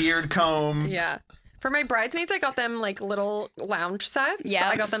 a beard comb. Yeah. For my bridesmaids, I got them like little lounge sets. Yeah.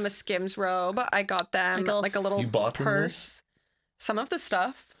 I got them a Skims robe. I got them Like a like a little You bought them purse. Some of the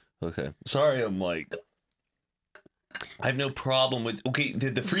stuff. Okay. Sorry, I'm like. I have no problem with. Okay,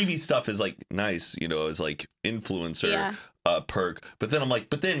 the freebie stuff is like nice, you know, as like influencer Yeah. perk. But then I'm like,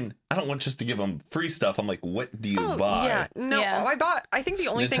 but then I don't want just to give them free stuff. I'm like, what do you buy? yeah. No, Yeah. I bought. I think the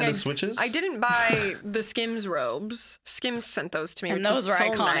only thing Nintendo Switches? I didn't buy the Skims robes. Skims sent those to me, And which those was were so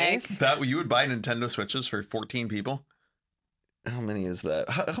iconic. nice. That you would buy Nintendo Switches for 14 people? How many is that?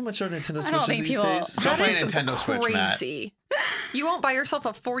 How much are Nintendo I don't Switches think these people- days? Don't That buy a is Nintendo Switch, Matt. crazy. You won't buy yourself a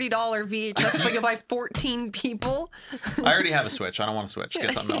 $40 VHS, but you'll buy 14 people. I already have a Switch. I don't want a Switch.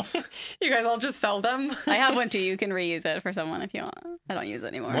 Get something else. You guys all just sell them. I have one too. You can reuse it for someone if you want. I don't use it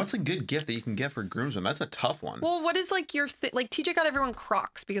anymore. What's a good gift that you can get for groomsmen? That's a tough one. Well, what is like your like TJ got everyone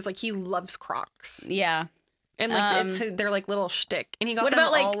Crocs because like he loves Crocs Yeah. and like Um, they're like little shtick, and he got what them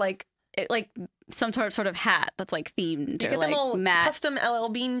about, like, all like Like some sort of hat that's like themed you or get like them all matte. custom LL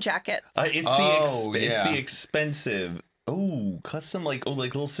Bean jackets. It's Oh, it's yeah. the expensive. Oh, custom like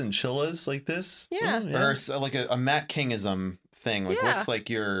little chinchillas like this. Yeah. Oh, Or like a Matt Kingism thing. Like Yeah. what's like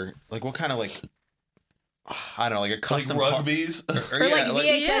your like what kind of like I don't know, like a Like custom rugbies. Or yeah, like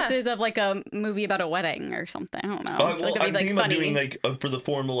VHSs of like a movie about a wedding or something. I don't know. Well, Like, it'd be, I'm thinking about funny. doing like for the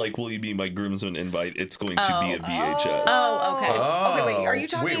formal like, will you be my groomsman invite? It's going to be a VHS. Oh, okay. Okay, wait. Are you Oh,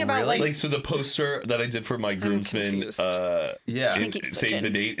 talking wait, about really? Like so, the poster that I did for my groomsmen, confused. Yeah. I think he's save the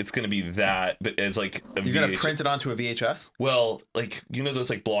switching. date. It's going to be that, but as like a You're gonna VHS. print it onto a VHS? Well, like you know those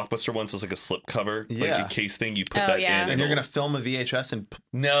like Blockbuster ones, it's like a slip cover, like Yeah. a case thing. You put Oh, that yeah. in, And you're it'll- gonna film a VHS and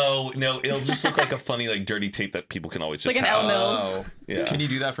No, it'll just look like a funny like dirty tape that people can always just Like an have. L Mills. Oh. Yeah. Can you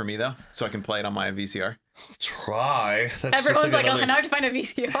do that for me though? So I can play it on my VCR? Try. That's Everyone's just like, another... oh, now I have to find a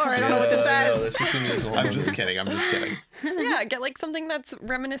VCR. I don't know what this Yeah, says. that's just gonna be like a whole I'm other- just kidding. I'm just kidding. yeah, get like something that's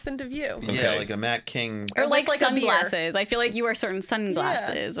reminiscent of you. Yeah, Okay. like a Matt King. Or with, like, like, a beer. sunglasses. I feel like you wear certain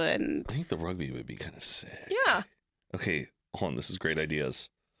sunglasses and I think the rugby would be kind of sick. Yeah. Okay, hold on. This is great ideas.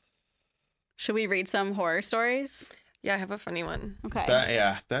 should we read some horror stories? Yeah, I have a funny one. Okay.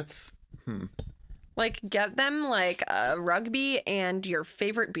 That's Like, get them like a rugby and your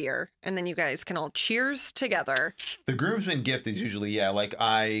favorite beer, and then you guys can all cheers together. the groomsman gift is usually like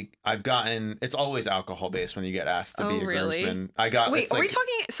I've gotten it's always alcohol based when you get asked to Oh, be a really? groomsman. I got Wait, it's are we like-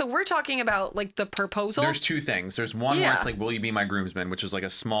 talking? So we're talking about like the proposal, There's two things. There's one where Yeah. it's like, will you be my groomsman, which is like a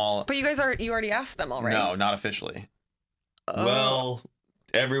small but you guys you already asked them already. No, not officially. Oh. Well,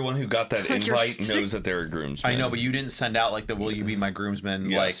 Everyone who got that Like, you're invite sick. knows that they're a groomsman. I know, but you didn't send out like the "Will you be my groomsman"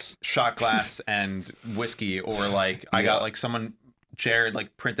 Yes. like shot glass and whiskey, or like I got like someone Jared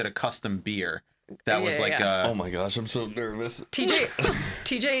like printed a custom beer that was Yeah, like yeah. Oh my gosh, I'm so nervous.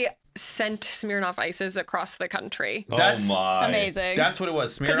 TJ sent Smirnoff Ices across the country. That's oh my. Amazing. that's what it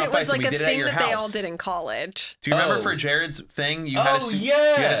was. Because Smirnoff it was Ice, and like we a did it at thing your that house. they all did in college. Do you remember Oh. for Jared's thing? You Oh, had a,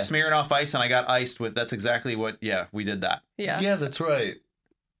 yeah. you had a Smirnoff Ice, and I got iced with. That's exactly what. Yeah, we did that. Yeah. Yeah, that's right.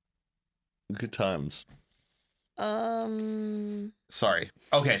 Good times. Sorry.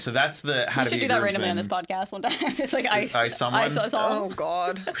 Okay, so that's the how We to should be do a that randomly on groomsman. this podcast one time. It's like ice someone? ice us all. Oh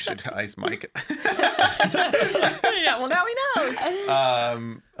God. We should ice Mike. Yeah. Well, now he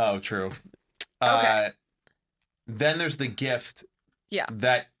knows. Oh, true. Okay. Then there's the gift Yeah.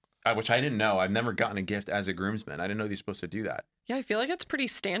 that which I didn't know. I've never gotten a gift as a groomsman. I didn't know you're supposed to do that. Yeah, I feel like it's pretty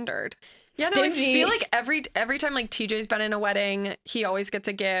standard. Yeah, no, I Stingy. feel like every time like TJ's been in a wedding, he always gets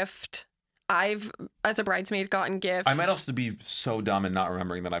a gift. I've, as a bridesmaid, gotten gifts. I might also be so dumb and not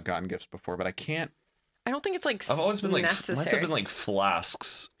remembering that I've gotten gifts before, but I can't. I don't think it's like I've always been like, necessary. mine's have been like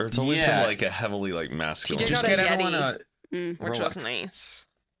flasks, or it's always Yeah. been like a heavily like masculine. TJ Just got a get everyone Yeti. a which was Rolex. nice.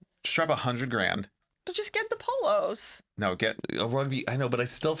 Just drop $100,000. But just get the polos. No, get A rugby, I know, but I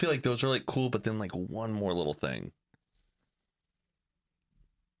still feel like those are like cool, but then like one more little thing.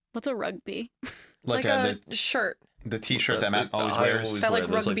 What's a rugby? like, a shirt. the T-shirt that Matt always I wears. always That, like,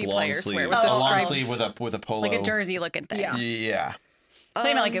 wear those, rugby long players sleeve. wear with Oh, the A long stripes. sleeve with a polo. Like a jersey looking thing. Yeah. Yeah. I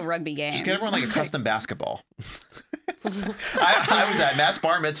think like a rugby game. Just get everyone like a custom basketball. I was at Matt's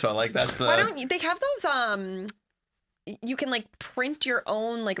bar mitzvah. Like that's the. Why don't you? They have those. You can like print your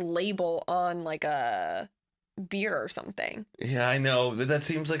own like label on like a beer or something. Yeah, I know, but that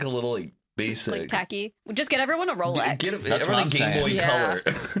seems like a little like basic. like tacky. Just get everyone a Rolex. Get That's everyone what a I'm Game saying. Boy Yeah. Color.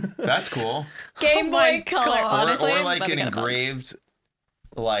 That's cool. Game Oh my Boy Color. God. Honestly, or like that'd an be kinda fun. engraved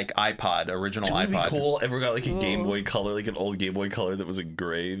like iPod, original Would it be iPod. cool? Ever got like a Game Ooh. Boy Color, like an old Game Boy Color that was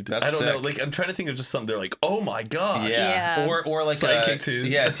engraved? That's I don't know. sick. Like I'm trying to think of just something. They're like, oh my gosh. Yeah. Yeah. Or like Sidekick a,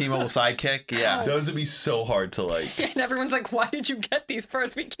 twos. Yeah, T-Mobile Sidekick. Yeah. Those would be so hard to like. And everyone's like, "Why did you get these for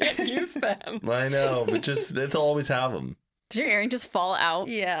us? We can't use them." I know, but just they'll always have them. Did your earring just fall out?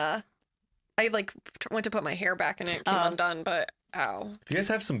 Yeah. I like went to put my hair back and it came Oh. undone, but ow. If you guys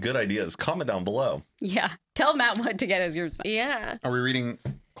have some good ideas, comment down below. Yeah. Tell Matt what to get as yours. Yeah. Are we reading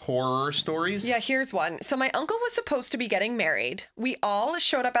horror stories? Yeah, here's one. So my uncle was supposed to be getting married. We all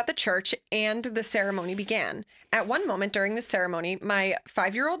showed up at the church and the ceremony began. At one moment during the ceremony, my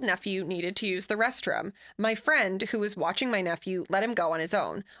 5-year-old nephew needed to use the restroom. My friend, who was watching my nephew, let him go on his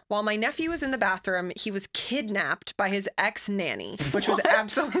own. While my nephew was in the bathroom, he was kidnapped by his ex-nanny, which was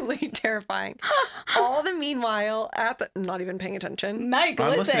absolutely terrifying. All the meanwhile at the... Not even paying attention. Mike,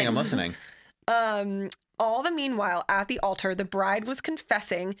 I'm listen. listening. All the meanwhile, at the altar, the bride was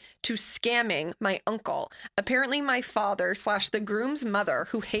confessing to scamming my uncle. Apparently, my father / the groom's mother,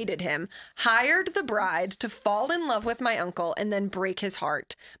 who hated him, hired the bride to fall in love with my uncle and then break his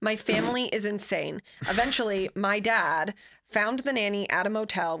heart. My family is insane. Eventually, my dad found the nanny at a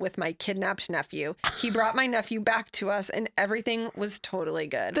motel with my kidnapped nephew. He brought my nephew back to us, and everything was totally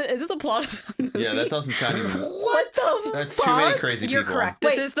good. Is this a plot of a movie? Yeah, that doesn't sound even. What the That's too many fuck? crazy You're people. correct.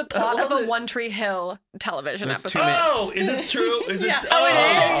 This Wait, is the plot I of love a it. One Tree Hill television That's episode. too many- Oh, is this true? Is this? Yeah. Oh,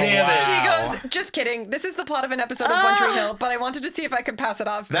 it is? Damn it! She goes, just kidding. This is the plot of an episode of One Tree Hill, but I wanted to see if I could pass it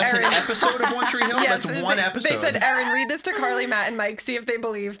off. That's Aaron. an episode of One Tree Hill. Yes, That's one episode. They said, Aaron, read this to Carly, Matt, and Mike. See if they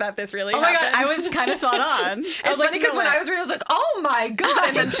believe that this really Oh my god, happened. I was kind of spot on. It's I was like, funny because no when way. I was reading, I was like, "Oh my god!"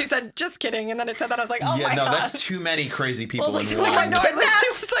 And then she said, "Just kidding," and then it said that I was like, "Oh yeah, my no, god." that's too many crazy people Well, it's in like, one. I know. I literally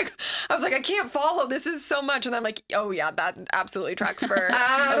was like, I can't follow. This is so much, and then I'm like, "Oh yeah, that absolutely tracks for."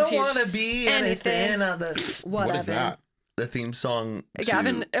 I don't OTH. want to be anything. anything other. What is that? The theme song. to-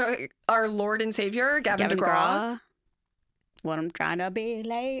 Gavin, our Lord and Savior, Gavin, Gavin DeGraw. DeGraw. What I'm trying to be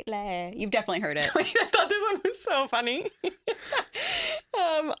lately. You've definitely heard it. Wait, I thought this one was so funny.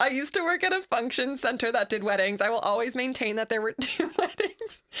 I used to work at a function center that did weddings. I will always maintain that there were 2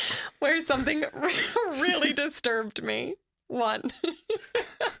 weddings where something really disturbed me. One.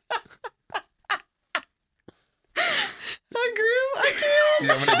 A groom. I can't.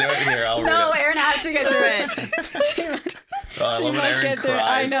 Yeah, I'm gonna do it here. I'll No, read it. Aaron has to get through it. she I she love when must Aaron get through it.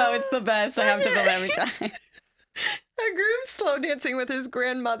 I cries. know, it's the best. I have to film every time. A groom slow dancing with his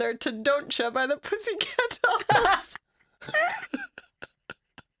grandmother to Don't Cha by the Pussycat Dolls.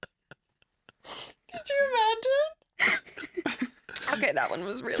 Could you imagine? Okay, that one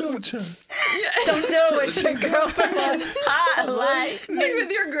was really. Don't you? Yeah. Don't do it. Your girlfriend was hot like Like me.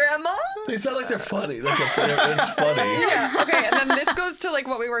 with your grandma? They sound like they're funny. Like it's funny. Yeah. Okay, and then this goes to like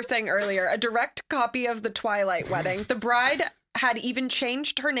what we were saying earlier, a direct copy of the Twilight wedding. The bride had even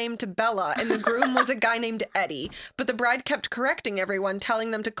changed her name to Bella, and the groom was a guy named Eddie. But the bride kept correcting everyone,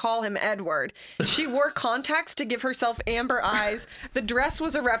 telling them to call him Edward. She wore contacts to give herself amber eyes. The dress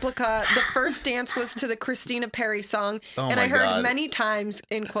was a replica. The first dance was to the Christina Perri song. Oh and my I heard God. many times,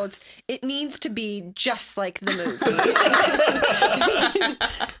 in quotes, "It needs to be just like the movie."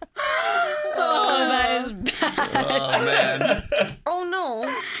 Oh, that is bad. Oh man. Oh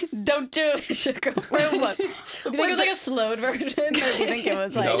no. Don't do it, Sugar. Wait, what? Do you think it was like a slowed version? Or do you think it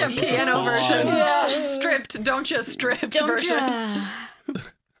was like No, Yeah, it's just a piano full-on- version. Yeah. Stripped, don't you stripped version.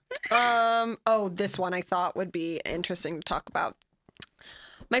 Oh, this one I thought would be interesting to talk about.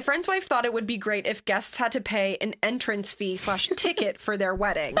 My friend's wife thought it would be great if guests had to pay an entrance fee / ticket for their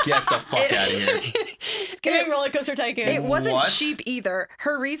wedding. Get the fuck out of here. It's getting roller coaster tycoon. It wasn't What? cheap either.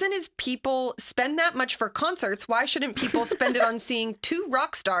 Her reason is people spend that much for concerts. Why shouldn't people spend it on seeing 2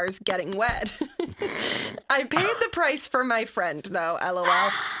 rock stars getting wed? I paid the price for my friend, though, LOL.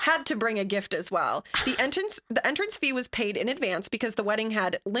 Had to bring a gift as well. The entrance fee was paid in advance because the wedding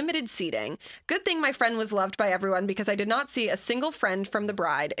had limited seating. Good thing my friend was loved by everyone because I did not see a single friend from the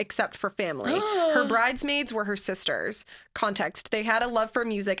bride except for family. Her bridesmaids were her sisters. Context, they had a love for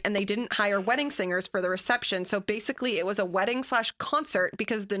music and they didn't hire wedding singers for the reception, so basically it was a wedding / concert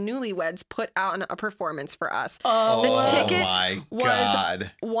because the newlyweds put on a performance for us. The ticket my was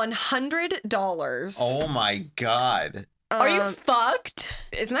God. $100. Oh my God. Are you fucked?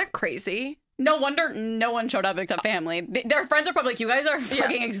 Isn't that crazy? No wonder no one showed up except family. Their friends are probably like, you guys are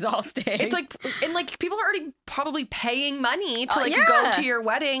fucking exhausting. It's like, and like people are already probably paying money to like yeah. go to your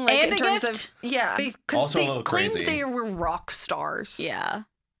wedding, like And in a terms gift. of They, Also a they little claimed crazy. they were rock stars. yeah.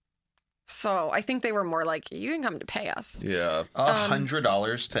 So I think they were more like, you can come to pay us. Yeah.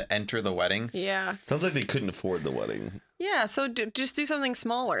 $100 to enter the wedding. Yeah. Sounds like they couldn't afford the wedding. Yeah. So just do something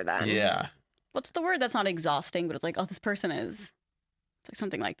smaller then. Yeah. What's the word that's not exhausting, but it's like, oh, this person is. It's like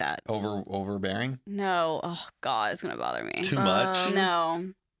something like that. Overbearing. No. Oh, God, it's going to bother me. Too much. No.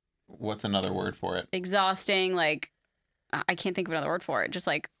 What's another word for it? Exhausting. Like, I can't think of another word for it. Just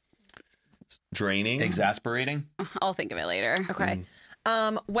like, Draining. Exasperating. I'll think of it later. Okay.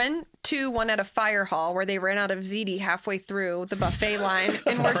 Went to one at a fire hall where they ran out of ziti halfway through the buffet line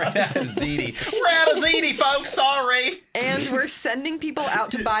and We're out of ziti. We're out of ziti, folks. Sorry. we're sending people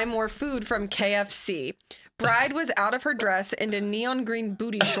out to buy more food from KFC. Bride was out of her dress and in neon green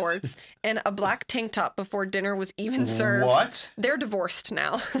booty shorts and a black tank top before dinner was even served. What? They're divorced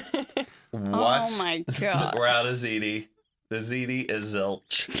now. What? Oh, my God. We're out of ziti. The ziti is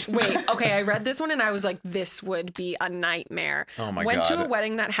zilch. Wait, okay, I read this one and I was like, this would be a nightmare. Oh my Went to God. a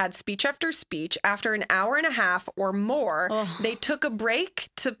wedding that had speech after speech. After an hour and a half or more, they took a break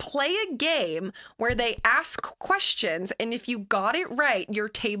to play a game where they ask questions, and if you got it right, your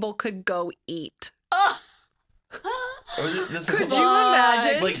table could go eat. Could you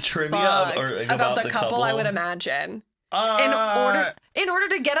imagine? Like trivia Fuck. or like, about the couple, I would imagine. In order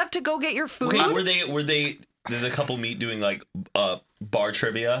to get up to go get your food. Okay, did the couple meet doing like bar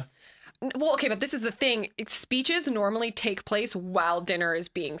trivia? Well, okay, but this is the thing. Speeches normally take place while dinner is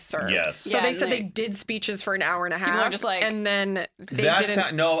being served. Yes. So Yeah, they said and they did speeches for an hour and a People are half. just like- and then they That's didn't.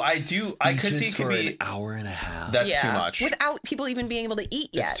 not, no, I could see it could for be. an hour and a half. That's too much. Without people even being able to eat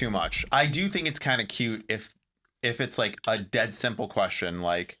yet. It's too much. I do think it's kind of cute if it's like a dead simple question,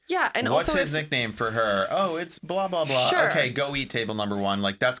 like, Yeah, and what's also his if, nickname for her? Oh, it's blah blah blah. Sure. Okay, go eat table number 1.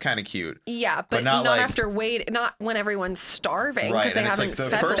 Like that's kind of cute. yeah, but not not like- after not when everyone's starving Right, because they and it's haven't like the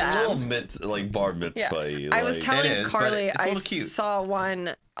fed first First them. little like bar mitzvah. Yeah. I was like, telling It is, but Carly, it's a I little cute. saw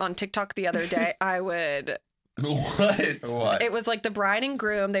one on TikTok the other day. what? What? It was like the bride and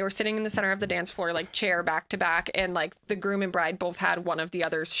groom. They were sitting in the center of the dance floor, like chair back to back, and like the groom and bride both had one of the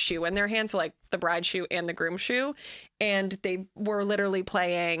other's shoe in their hand, so like the bride shoe and the groom shoe, and they were literally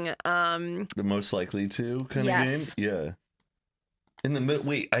playing. The most likely to kind Yes. of game. Yeah. In the middle.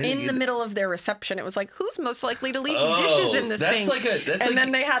 Wait. In the middle of their reception, it was like, who's most likely to leave Oh, dishes in the that's sink? like a. That's and like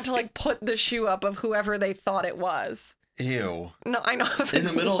then they had to like put the shoe up of whoever they thought it was. Ew. No, I know. I was in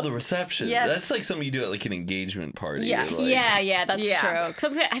like, the middle of the reception. Yes. That's like something you do at like an engagement party. Yes. Like, Yeah, that's Yeah. true.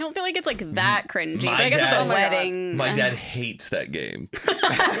 Because I don't feel like it's like that cringy. My But I guess dad- at Oh the my God. wedding. My dad hates that game.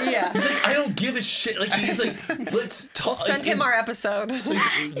 yeah. He's like, I don't give a shit. Like he's like, let's We'll talk. send him our episode. to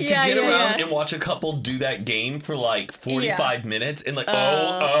Yeah, get yeah, around yeah. and watch a couple do that game for like 45 minutes and like,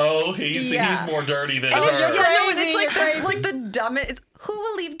 he's Yeah. more dirty than And her. it's, yeah, no, and Crazy, it's like you're the, like the dumbest. Who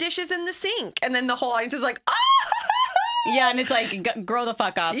will leave dishes in the sink? And then the whole audience is like, ah, Yeah, and it's like, grow the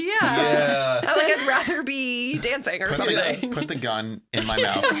fuck up. yeah. Yeah. I'd rather be dancing or Put something. put the gun in my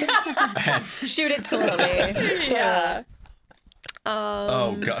mouth. Shoot it slowly. Yeah.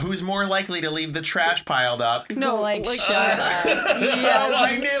 Oh god, who's more likely to leave the trash piled up? No, like, like shut up. Oh,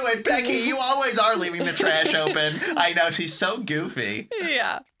 I knew it, Becky. You always are leaving the trash open. I know, she's so goofy.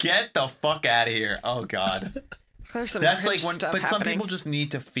 yeah. Get the fuck out of here. Oh god. There's some That's cringe like when, stuff but some happening. people just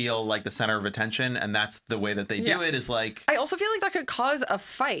need to feel like the center of attention, and that's the way that they do Yeah. it. Is like, I also feel like that could cause a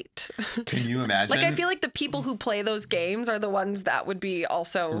fight. can you imagine? Like I feel like the people who play those games are the ones that would be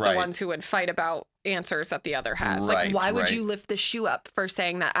also the Right. ones who would fight about answers that the other has. Right, Like why would right. you lift the shoe up for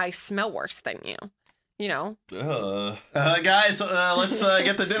saying that I smell worse than you? You know? Guys, let's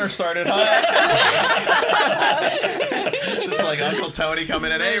get the dinner started, huh? It's just like Uncle Tony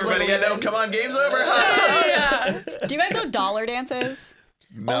coming in. Hey, everybody, come on, game's over. Yeah. Do you guys know dollar dances?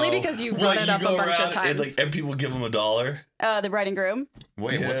 Only No. because you've Well, brought it you up a go bunch of around times. and people give them $1. The bride and groom.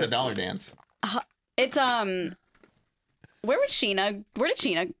 Wait, what's Yeah. a dollar dance? It's where did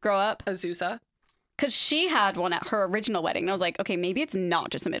Sheena grow up? Azusa. Because she had one at her original wedding. And I was like, okay, maybe it's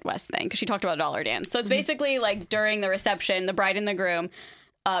not just a Midwest thing. Because she talked about a dollar dance. So it's basically like during the reception, the bride and the groom,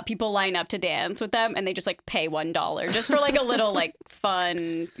 people line up to dance with them, and they just like pay $1 just for like a little like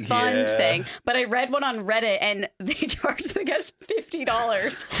fun Yeah. thing. But I read one on Reddit, and they charged the guests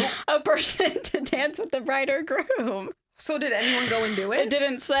 $50 a person to dance with the bride or groom. So did anyone go and do It it?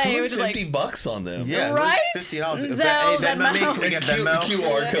 didn't say. It It was was just like, $50 on them. Yeah, Right? $50. Zelle, Hey, Venmo me. Venmo. Can we get Q- Venmo?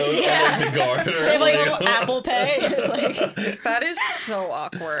 QR code Yeah. on like the garter. they have like a little Apple Pay. It's like, That is so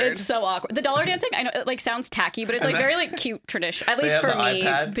awkward. it's so awkward. The dollar dancing, I know it like sounds tacky, but it's like very like cute tradition. At least have for the me,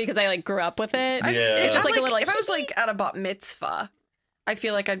 iPad? because I like grew up with it. Yeah. It's just like a little like, if I was like at a bat mitzvah, I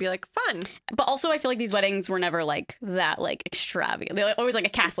feel like I'd be like fun. but also I feel like these weddings were never like that like extravagant. They were always like a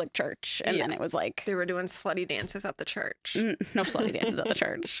Catholic church, and Yeah. then it was like They were doing slutty dances at the church. no slutty dances at the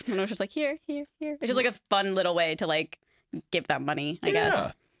church. And it was just like here. It's just like a fun little way to like give them money, I guess.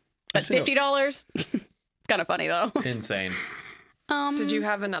 Yeah. But seen a- $50, it's kind of funny though. Insane. Did you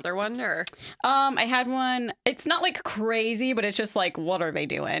have another one or? I had one. It's not like crazy, but it's just like, what are they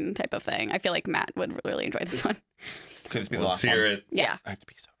doing type of thing. I feel like Matt would really enjoy this one. Could this be the Let's last hear one? it. Yeah. I have to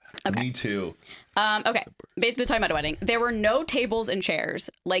be so bad. Okay. Me too. Okay. Basically, talking about a wedding, there were no tables and chairs,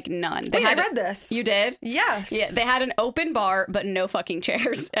 like none. They Wait, I had read this. You did? Yes. Yeah, they had an open bar, but no fucking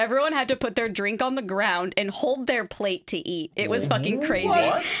chairs. Everyone had to put their drink on the ground and hold their plate to eat. It was fucking crazy.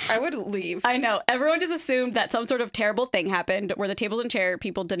 What? I would leave. I know. Everyone just assumed that some sort of terrible thing happened where the tables and chair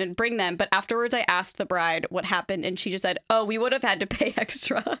people didn't bring them. But afterwards, I asked the bride what happened, and she just said, "Oh, we would have had to pay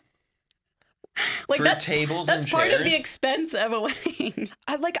extra." Like For that's tables that's and part of the chairs? expense of a wedding.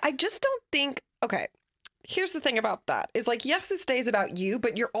 I just don't think. Okay, here's the thing about that is like, yes, this day is about you,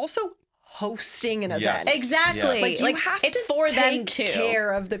 but you're also hosting an Yes. event. Exactly. Yes. Like you have it's to for them take too.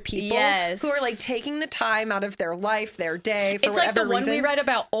 care of the people Yes. who are like taking the time out of their life, their day for It's like whatever the one we reasons. read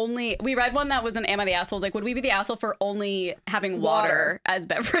about only. We read one that was an Am I the Asshole? Like, would we be the asshole for only having water as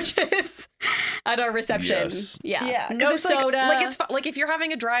beverages at our reception? Yes. Yeah. Yeah, 'cause No it's soda. Like it's like if you're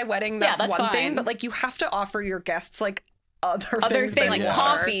having a dry wedding, Yeah, that's, that's one thing. fine. But like you have to offer your guests like other other things thing than like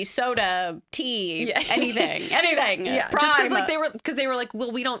water. coffee, soda, tea, Yeah. anything. Yeah, Prime. just because like they were like,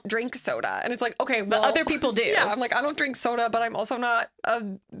 well, we don't drink soda, and it's like, okay, well, other people do. Yeah, I'm like, I don't drink soda, but I'm also not a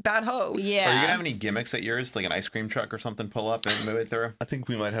bad host. Yeah. Are you gonna have any gimmicks at yours, like an ice cream truck or something? Pull up and move it through. I think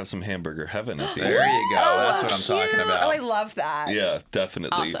we might have some hamburger heaven at the There end. you go. That's what I'm cute. talking about. Oh, I love that. Yeah,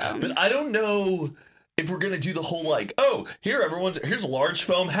 definitely. Awesome. But I don't know if we're gonna do the whole like, oh, here's large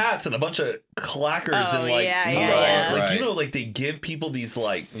foam hats and a bunch of clackers Oh, and like, yeah, you yeah, know, yeah. like Right. you know, like they give people these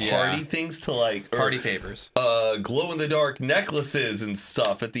like Yeah. party things to like or, Party favors. glow in the dark necklaces and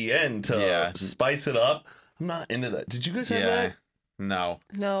stuff at the end to Yeah. spice it up. I'm not into that. Did you guys have Yeah. that? No.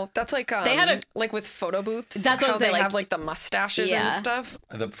 No, that's like They had a- like with photo booths. That's what how I'm saying, they like- have like the mustaches Yeah. and stuff.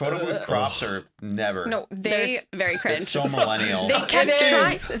 The photo booth props are never. No, They're they very cringe. It's so millennial. They kept It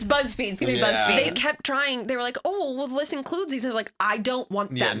trying. is. It's BuzzFeed. It's gonna be Yeah. BuzzFeed. They kept trying. They were like, "Oh, well, this includes these." And they're like, "I don't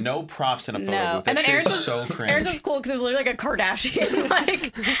want Yeah, them." no props in a photo No, booth. and That then shit Aaron's is was so cringe. Aaron's was cool because it was literally like a Kardashian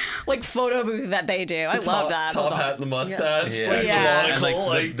like photo booth that they do. I love that. Top That's hat awesome. and the mustache. Yeah, Like, Yeah. And, monocle,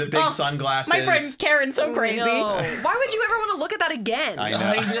 like, like, the big Oh, sunglasses. My friend Karen's so crazy. No. Why would you ever want to look at that again? I know.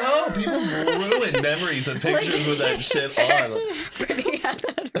 I know. People ruin memories and pictures with that shit on. Brittany had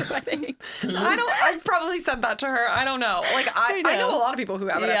that at her wedding. I've probably said that to her. I don't know. Like I know know. a lot of people who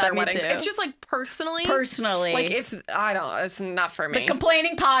have it Yeah, at their me weddings. too. It's just like personally. Personally, Like if I don't, it's not for me. the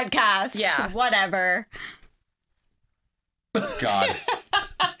complaining podcast. Yeah. whatever. God.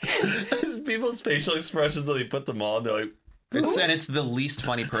 People's facial expressions when they put them on, they're like, It's the least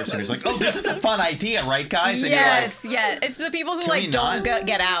funny person who's like, oh, this is a fun idea, right, guys? And Yes, yeah. It's the people who Can we like don't not?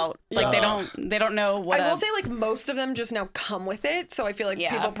 get out. Like they don't know what. I will say, like, most of them just now come with it, so I feel like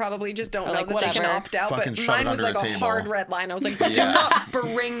Yeah. people probably just don't Or, know like, that they can whatever. opt out. Fucking But shove mine it was under like a a table. hard red line. I was like, do Yeah. not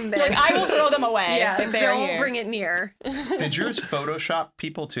bring this. like I will throw them away. Yeah, if they're don't here. bring it near. Did yours Photoshop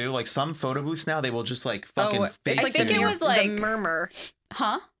people too? Like some photo booths now, they will just like fucking fake it's like think the it you. was the like- murmur.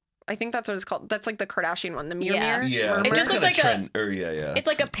 Huh? I think that's what it's called. That's like the Kardashian one, the mirror. Yeah. Yeah, Murmur. It just looks like a- yeah. It's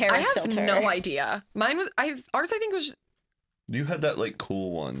like a I Paris have filter. no idea. Mine was. Ours. I think was. You had that like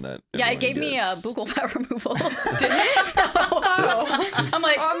cool one that. Yeah, it everyone gave me a gets. buccal fat removal. Did it? Oh. I'm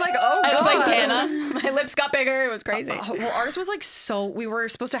like, I'm like, oh I god. look like Tana. My lips got bigger. It was crazy. Well, ours was like so. We were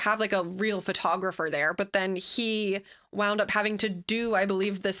supposed to have like a real photographer there, but then he wound up having to do, I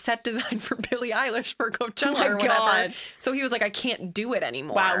believe, the set design for Billie Eilish for Coachella Oh my or whatever. God. So he was like, I can't do it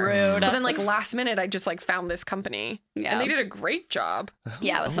anymore. Wow, rude. So then, like last minute, I just like found this company, Yeah. and they did a great job.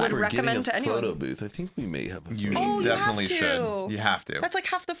 Yeah, it was I'm fun. Would forgetting recommend a to anyone. photo booth. I think we may have a You photo Oh, you definitely have should. to. You have to. That's like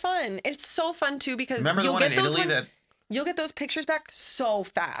half the fun. It's so fun too because Remember the you'll one get in those Italy ones. that You'll get those pictures back so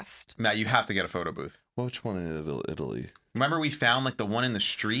fast. Matt? You have to get a photo booth. Which one in Italy? Remember we found like the one in the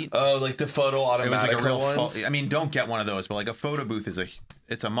street. Oh, like the photo It was automatic like a real. ones. I mean, don't get one of those, but like a photo booth is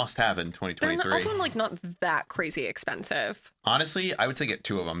it's a must-have in They're 2023. also like not that crazy expensive. Honestly, I would say get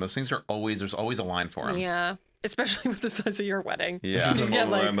 2 of them. Those things are there's always a line for them. Yeah, especially with the size of your wedding. This Yeah. is the You moment get,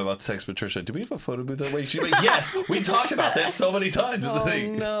 where like- I'm about to text Patricia. Do we have a photo booth that way? She's like, yes, we talked about this so many times in the Oh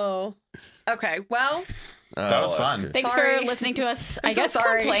thing. no. Okay, well, That was I'll ask fun. her. Thanks Sorry. for listening to us. I so guess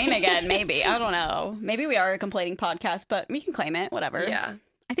sorry. complain again. Maybe I don't know. Maybe we are a complaining podcast, but we can claim it. Whatever. yeah.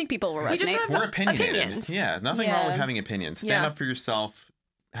 I think people will We just resonate. have We're opinionated. opinions. Yeah, nothing wrong with Yeah. having opinions. Stand Yeah. up for yourself.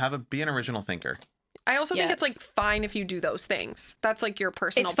 Be an original thinker. I also think it's Yes. like fine if you do those things. That's like your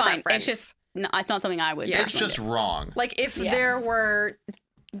personal It's fine. preference. It's just it's not something I would. Yeah. It's just wrong. like if Yeah. there were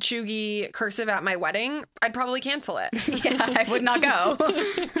Chugi cursive at my wedding, I'd probably cancel it. yeah, I would not go.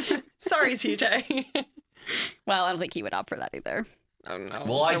 Sorry, TJ. Well, I don't think he would opt for that either. Oh no.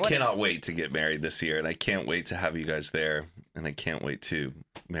 Well, I Or what- cannot wait to get married this year, and I can't wait to have you guys there, and I can't wait to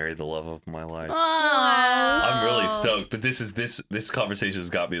marry the love of my life. I'm really stoked, but this conversation has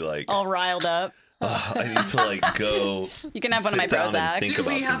got me like, All riled up. I need to like go. You can have one of my sit down and Prozacs. think Do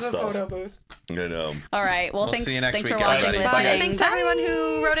about we some have a stuff. photo booth? I know. All right. Well, We'll thanks. see you next Thanks for week, watching, everybody. listening. Bye, guys. Thanks to everyone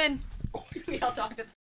who wrote in. We all talked at the